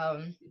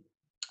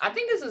 I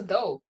think this is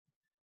dope.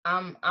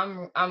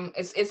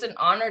 It's an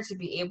honor to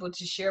be able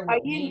to share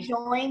with you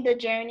enjoying the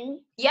journey?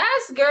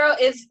 Yes, girl.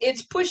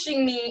 It's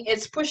pushing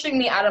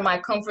me out of my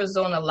comfort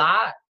zone a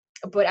lot.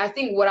 But I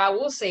think what I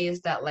will say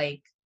is that,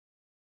 like,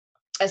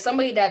 as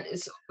somebody that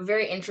is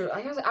very I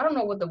don't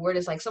know what the word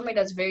is, like somebody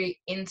that's very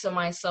into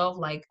myself,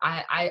 like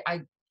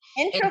I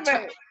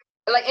introvert.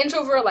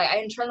 Introvert, like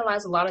I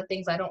internalize a lot of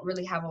things. I don't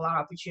really have a lot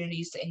of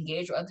opportunities to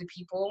engage with other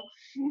people.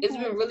 Mm-hmm. It's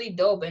been really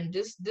dope, and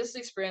this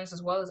experience,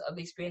 as well as other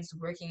experiences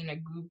working in a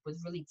group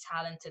with really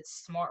talented,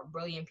 smart,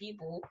 brilliant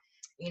people,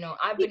 you know,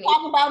 I've been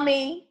talking about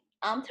me.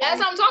 I'm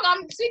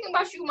speaking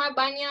about you, my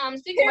Banya. I'm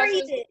speaking about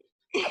you.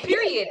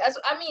 Period.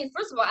 I mean,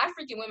 first of all,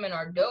 African women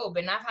are dope,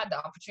 and I've had the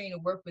opportunity to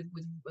work with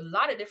a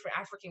lot of different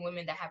African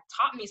women that have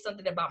taught me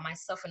something about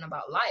myself and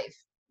about life.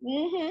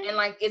 Mm-hmm. And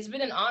like, it's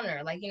been an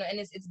honor, like, you know, and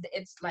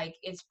it's like,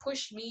 it's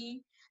pushed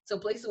me to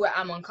places where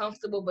I'm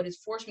uncomfortable, but it's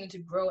forced me to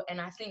grow,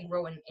 and I think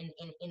grow in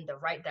the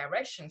right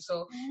direction.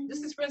 So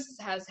this experience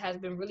has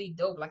been really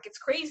dope. Like, it's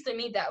crazy to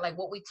me that, like,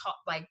 what we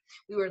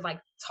were like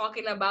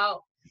talking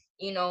about,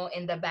 you know,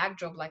 in the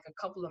backdrop like a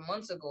couple of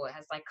months ago, it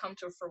has like come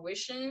to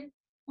fruition.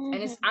 Mm-hmm.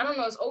 And I don't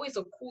know, it's always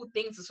a cool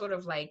thing to sort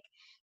of like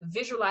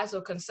visualize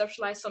or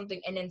conceptualize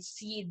something and then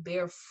see it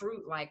bear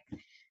fruit. Like,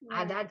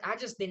 I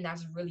just think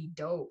that's really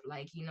dope.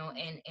 Like, you know,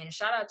 and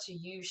shout out to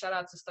you, shout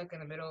out to Stuck in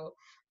the Middle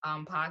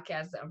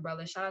podcast, the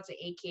Umbrella, shout out to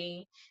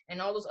AK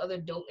and all those other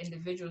dope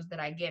individuals that,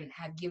 again,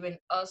 have given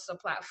us a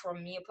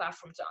platform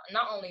to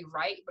not only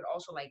write, but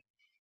also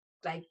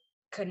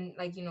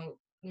you know,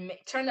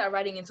 turn that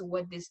writing into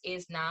what this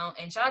is now.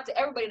 And shout out to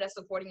everybody that's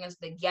supporting us,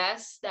 the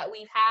guests that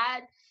we've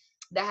had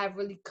that have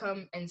really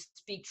come and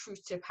speak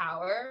truth to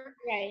power.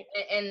 Right.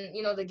 And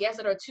you know, the guests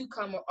that are to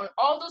come, on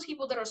all those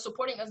people that are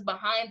supporting us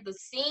behind the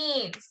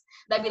scenes,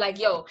 they'd be like,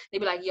 yo,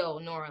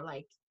 Nora,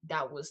 like,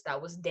 that was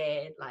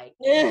dead, like,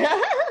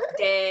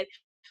 dead.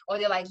 Or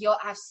they're like, yo,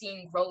 I've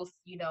seen growth,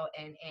 you know,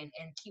 and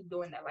keep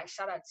doing that. Like,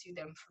 shout out to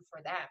them for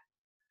that.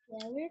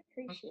 Yeah, we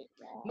appreciate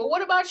that. But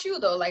what about you,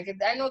 though? Like,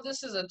 I know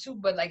this is a two,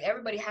 but like,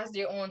 everybody has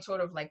their own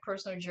sort of like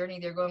personal journey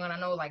they're going on. I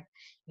know, like,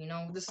 you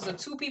know, this is a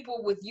two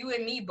people with you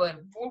and me,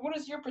 but what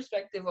is your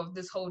perspective of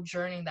this whole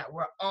journey that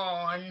we're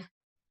on?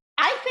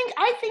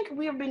 I think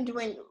we've been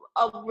doing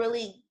a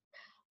really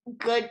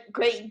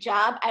great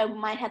job. I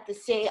might have to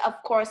say, of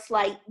course,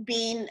 like,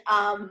 being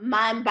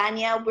Ma and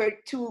Banya, we're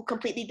two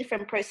completely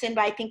different person,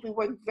 but I think we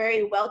work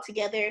very well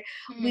together.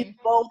 Mm-hmm. We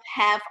both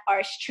have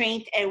our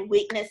strengths and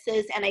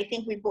weaknesses, and I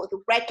think we both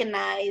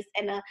recognize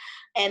and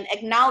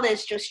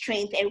acknowledge your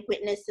strength and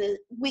weaknesses.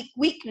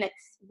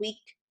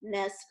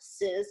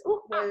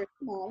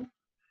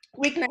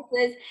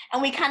 Weaknesses,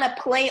 and we kind of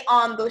play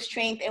on those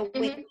strengths and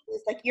weaknesses.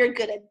 Mm-hmm. Like, you're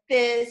good at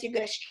this, you're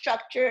good at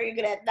structure, you're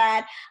good at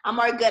that. I'm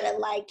more good at,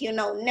 like, you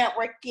know,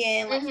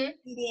 networking, like,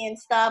 media and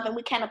stuff, and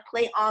we kind of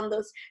play on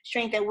those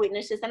strengths and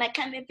weaknesses. And I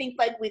kind of think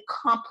like we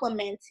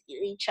complement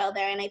each other,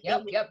 and I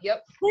think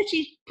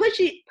we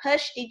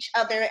push each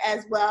other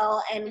as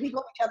well, and we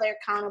hold each other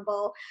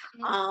accountable.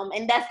 Mm-hmm.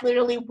 And that's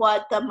literally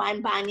what the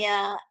Mind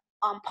Banya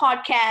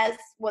podcast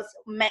was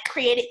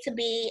created to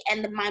be,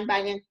 and the Mind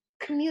Banya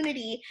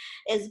community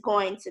is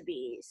going to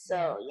be.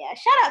 So yeah,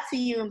 shout out to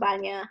you,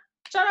 Banya.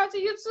 Shout out to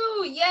you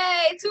too.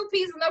 Yay, 2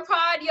 peas in the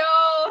pod, yo.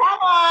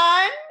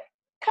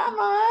 Come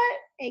on.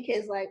 And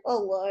kids like,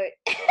 oh Lord.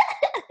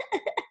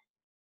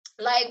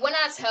 Like, when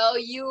I tell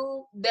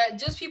you that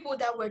just people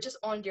that were just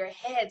on their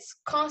heads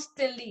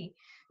constantly,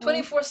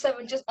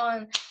 24/7, just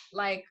on,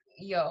 like,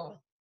 yo,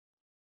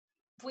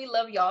 we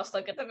love y'all,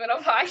 Stuck in the Middle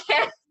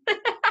podcast.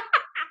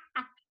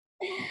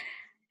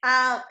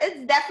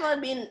 It's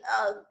definitely been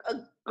a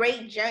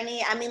great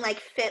journey. I mean,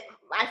 like,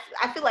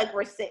 I feel like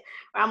we're sick.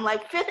 I'm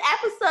like 5th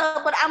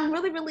episode, but I'm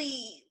really,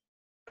 really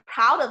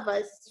proud of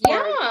us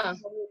for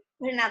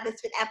putting out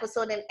this 5th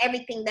episode and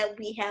everything that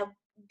we have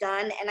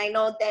done. And I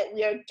know that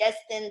we are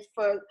destined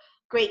for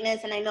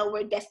greatness, and I know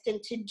we're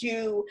destined to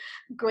do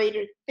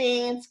greater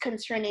things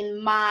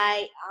concerning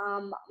my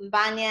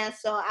Mbanya.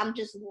 So I'm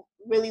just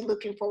really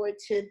looking forward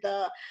to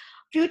the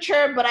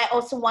future, but I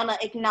also want to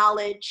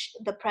acknowledge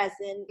the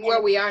present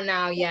Where we are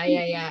now. Yeah.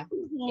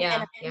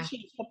 and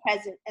appreciate the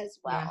present as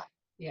well.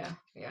 Yeah.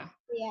 Yeah.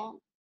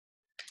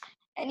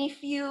 Any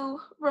few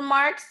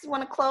remarks you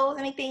want to close?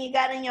 Anything you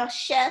got in your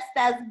chest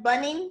that's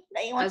burning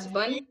that you want As to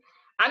Bunny, say?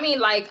 I mean,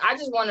 like, I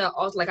just want to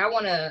also, like, I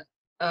want to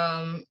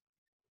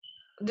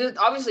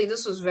obviously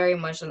this was very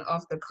much an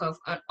off the cuff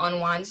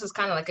unwind. This is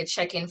kind of like a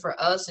check-in for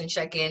us and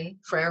check-in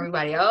for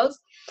everybody else,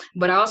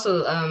 but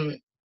also a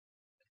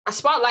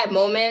spotlight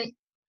moment.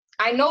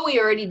 I know we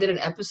already did an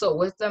episode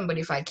with them, but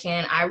if I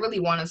can, I really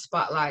want to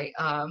spotlight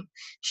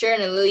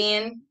Sharon and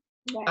Lillian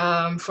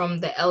from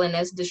the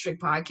LNS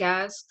District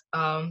podcast.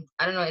 I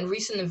don't know, in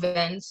recent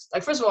events,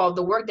 like, first of all,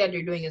 the work that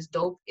they're doing is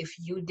dope. If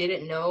you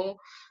didn't know,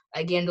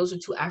 again, those are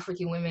two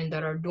African women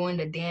that are doing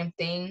the damn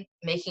thing,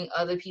 making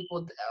other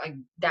people like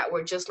that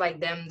were just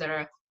like them, that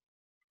are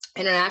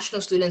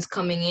international students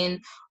coming in,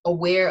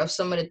 aware of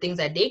some of the things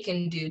that they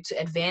can do to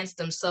advance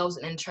themselves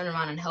and then turn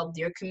around and help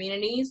their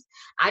communities.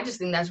 I just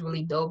think that's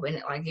really dope,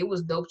 and like, it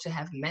was dope to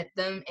have met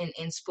them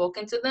and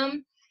spoken to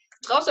them.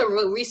 It's also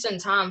recent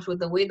times with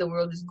the way the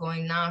world is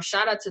going now.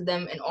 Shout out to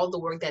them and all the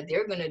work that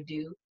they're gonna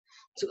do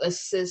to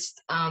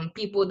assist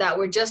people that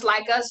were just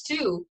like us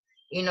too.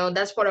 You know,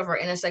 that's part of our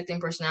intersecting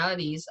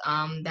personalities,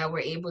 that we're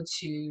able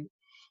to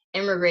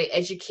immigrate,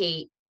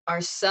 educate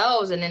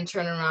ourselves, and then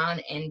turn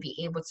around and be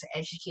able to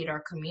educate our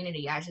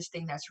community. I just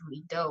think that's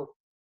really dope.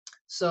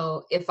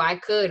 So if I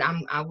could,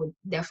 I would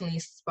definitely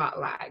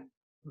spotlight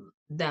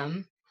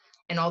them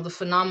and all the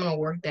phenomenal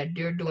work that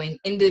they're doing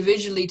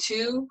individually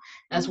too,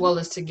 as well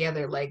as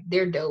together. Like,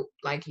 they're dope.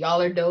 Like,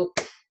 y'all are dope.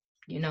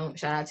 You know,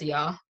 shout out to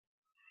y'all.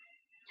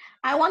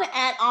 I want to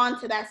add on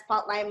to that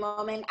spotlight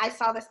moment. I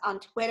saw this on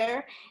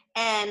Twitter,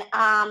 and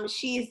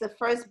she's the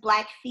first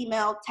Black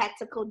female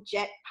tactical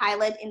jet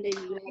pilot in the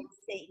United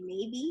States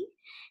Navy,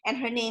 and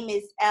her name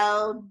is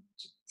LTJG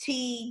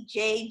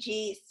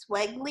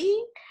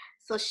Swegley.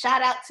 So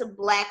shout out to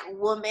Black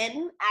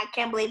women. I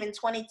can't believe in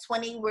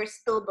 2020 we're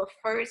still the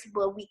first,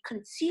 but we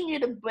continue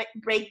to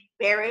break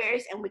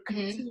barriers, and we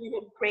continue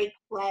to break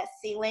glass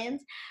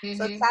ceilings.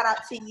 So shout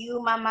out to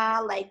you,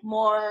 Mama. Like,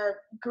 more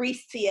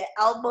grease to your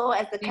elbow,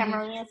 as the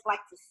Cameroonians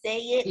like to say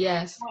it.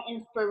 Yes.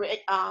 More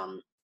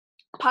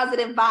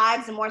positive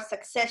vibes and more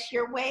success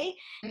your way.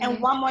 And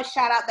one more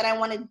shout out that I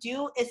want to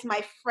do is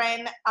my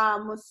friend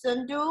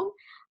Musundu,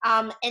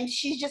 and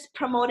she's just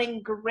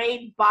promoting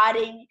great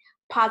body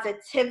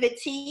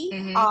positivity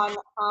on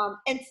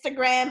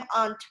Instagram,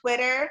 on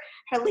Twitter.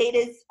 Her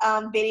latest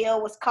video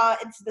was called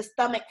 "It's the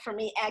Stomach for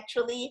Me,"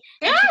 actually.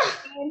 And she's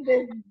in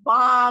this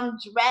bomb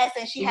dress,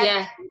 and she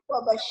has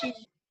fupa, but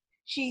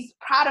she's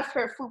proud of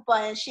her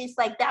fupa, and she's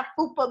like, that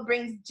fupa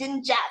brings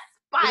ginger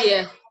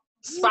spice.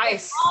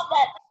 Spice. All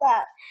that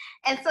stuff.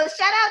 And so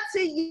shout out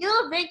to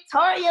you,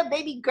 Victoria,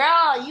 baby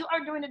girl. You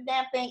are doing the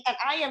damn thing, and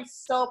I am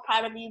so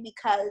proud of you,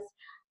 because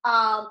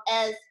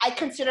as I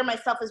consider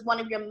myself as one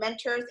of your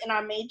mentors in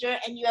our major,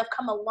 and you have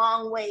come a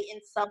long way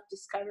in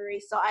self-discovery.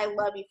 So I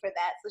love you for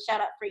that. So shout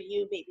out for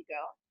you, baby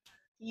girl.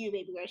 You,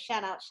 baby girl.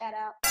 Shout out.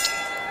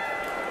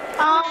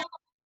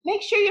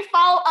 Make sure you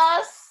follow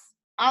us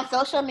on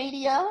social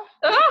media.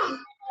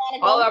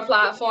 All our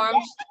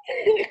platforms.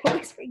 We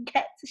always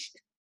forget to.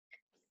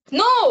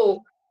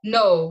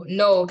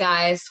 No,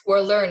 guys. We're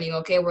learning,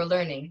 okay? We're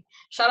learning.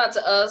 Shout out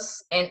to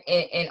us and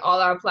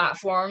all our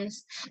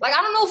platforms. Like,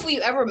 I don't know if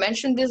we ever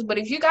mentioned this, but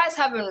if you guys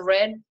haven't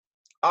read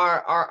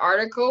our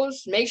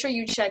articles, make sure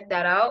you check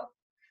that out.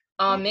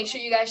 Make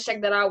sure you guys check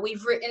that out.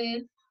 We've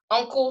written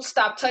Uncle,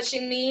 Stop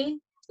Touching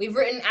Me. We've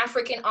written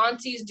African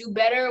Aunties Do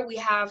Better. We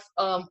have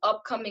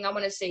upcoming, I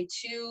want to say,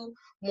 2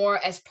 more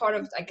as part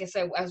of, like I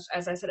said,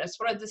 as I said, as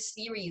part of this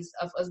series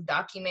of us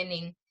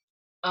documenting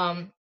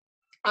our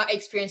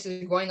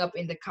experiences growing up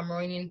in the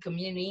Cameroonian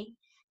community,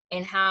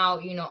 and how,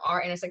 you know,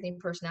 our intersecting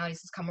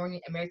personalities as Cameroonian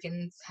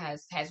Americans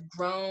has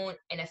grown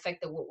and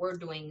affected what we're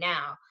doing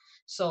now.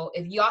 So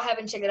if y'all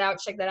haven't checked it out,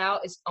 check that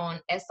out. It's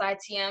on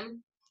SITM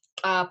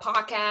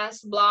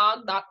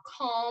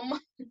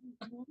podcastblog.com.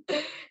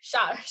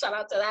 shout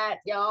out to that,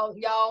 y'all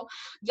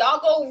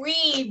go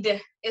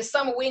read. It's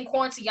summer, we in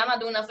quarantine, y'all not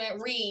doing nothing.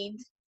 Read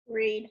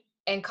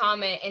and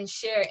comment and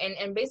share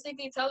and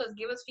basically tell us,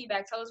 give us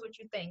feedback, tell us what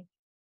you think.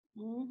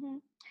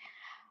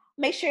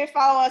 Make sure you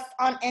follow us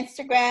on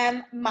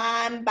Instagram,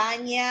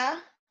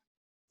 Mbanyas.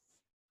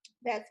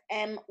 That's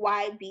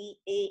MYBANYAS,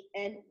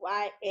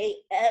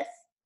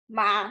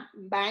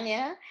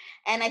 Mbanyas.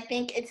 And I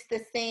think it's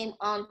the same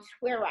on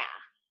Twitter.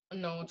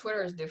 No,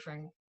 Twitter is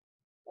different.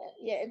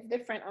 Yeah, it's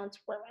different on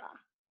Twitter.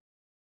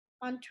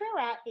 On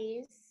Twitter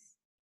is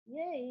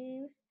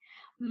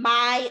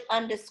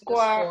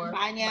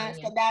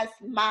my_Mbanyas. So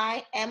that's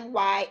my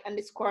MY_BANYA.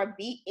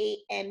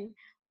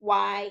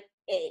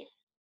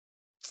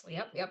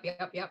 Yep.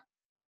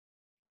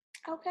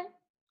 Okay.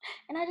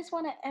 And I just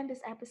want to end this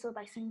episode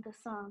by singing the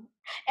song.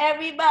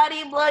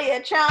 Everybody blow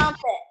your trumpet.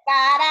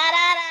 Da, da,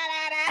 da, da,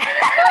 da,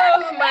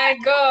 da. Oh my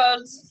God.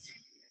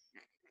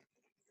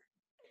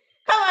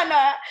 Come on,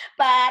 Nora.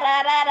 Ba,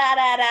 da, da, da,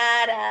 da,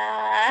 da,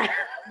 da.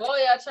 Blow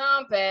your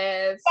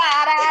trumpets.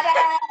 Ba, da, da,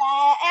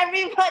 da.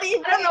 Everybody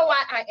I don't know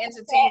why I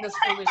entertain this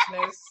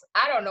foolishness.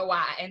 I don't know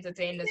why I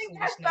entertain this sing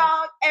that foolishness.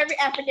 song. Every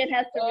African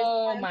has to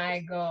Oh respond. my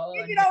God.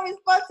 If you don't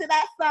respond to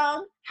that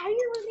song, how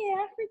you really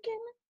African?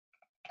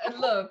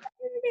 Look,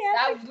 Really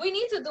African? we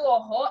need to do a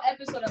whole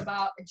episode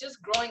about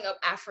just growing up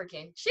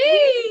African.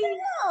 Jeez.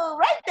 No,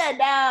 write that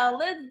down.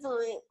 Let's do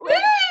it.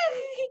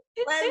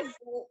 Let's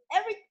do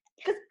it.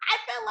 Because I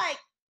feel like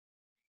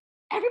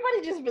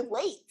everybody just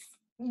relates.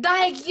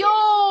 Like, yo.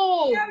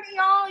 You know what I mean,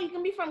 y'all? You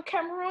can be from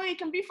Cameroon, you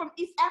can be from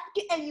East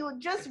Africa, and you would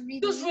just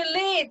relate. Just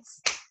relate.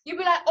 You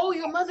be like, oh,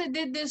 your mother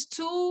did this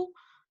too?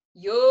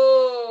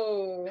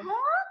 Yo. Huh?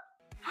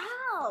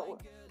 How?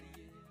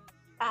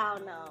 I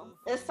don't know.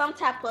 There's some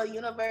type of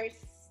universe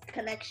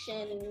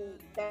connection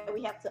that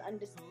we have to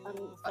understand.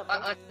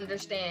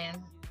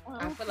 Understand.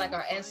 I feel like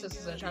our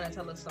ancestors are trying to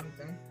tell us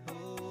something.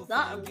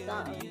 Something.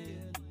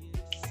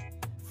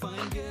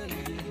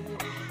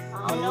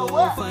 I don't know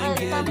what, but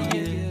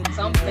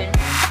something.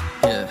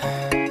 Yeah.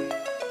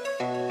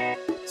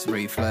 It's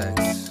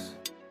Reflex.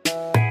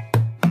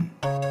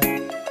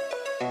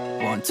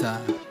 One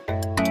time.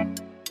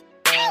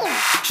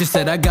 She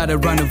said, I got a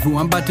rendezvous,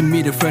 I'm about to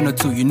meet a friend or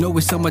two. You know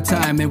it's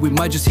summertime and we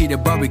might just hit a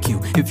barbecue.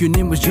 If your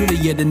name was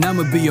Juliet, then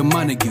I'ma be your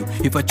Montague.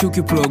 If I took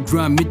your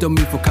program, meet on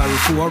me for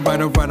Carrefour.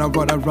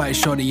 Alright,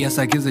 shorty, yes,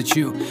 I guess it's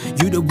you.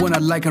 You the one I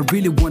like, I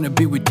really wanna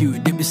be with you.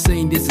 They be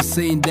saying this and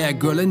saying that,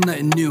 girl, ain't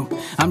nothing new.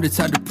 I'm the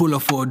type to pull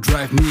up for a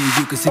drive, me and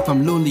you. Cause if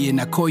I'm lonely and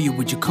I call you,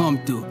 would you come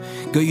through?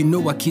 Girl, you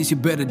know I kiss you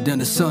better than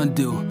the sun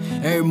do.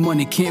 Every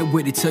morning, can't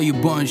wait to tell you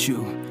bonjour.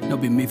 Don't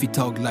be me if you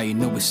talk like you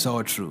know it's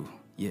all true.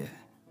 Yeah.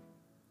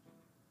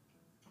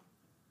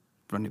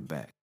 Run it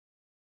back.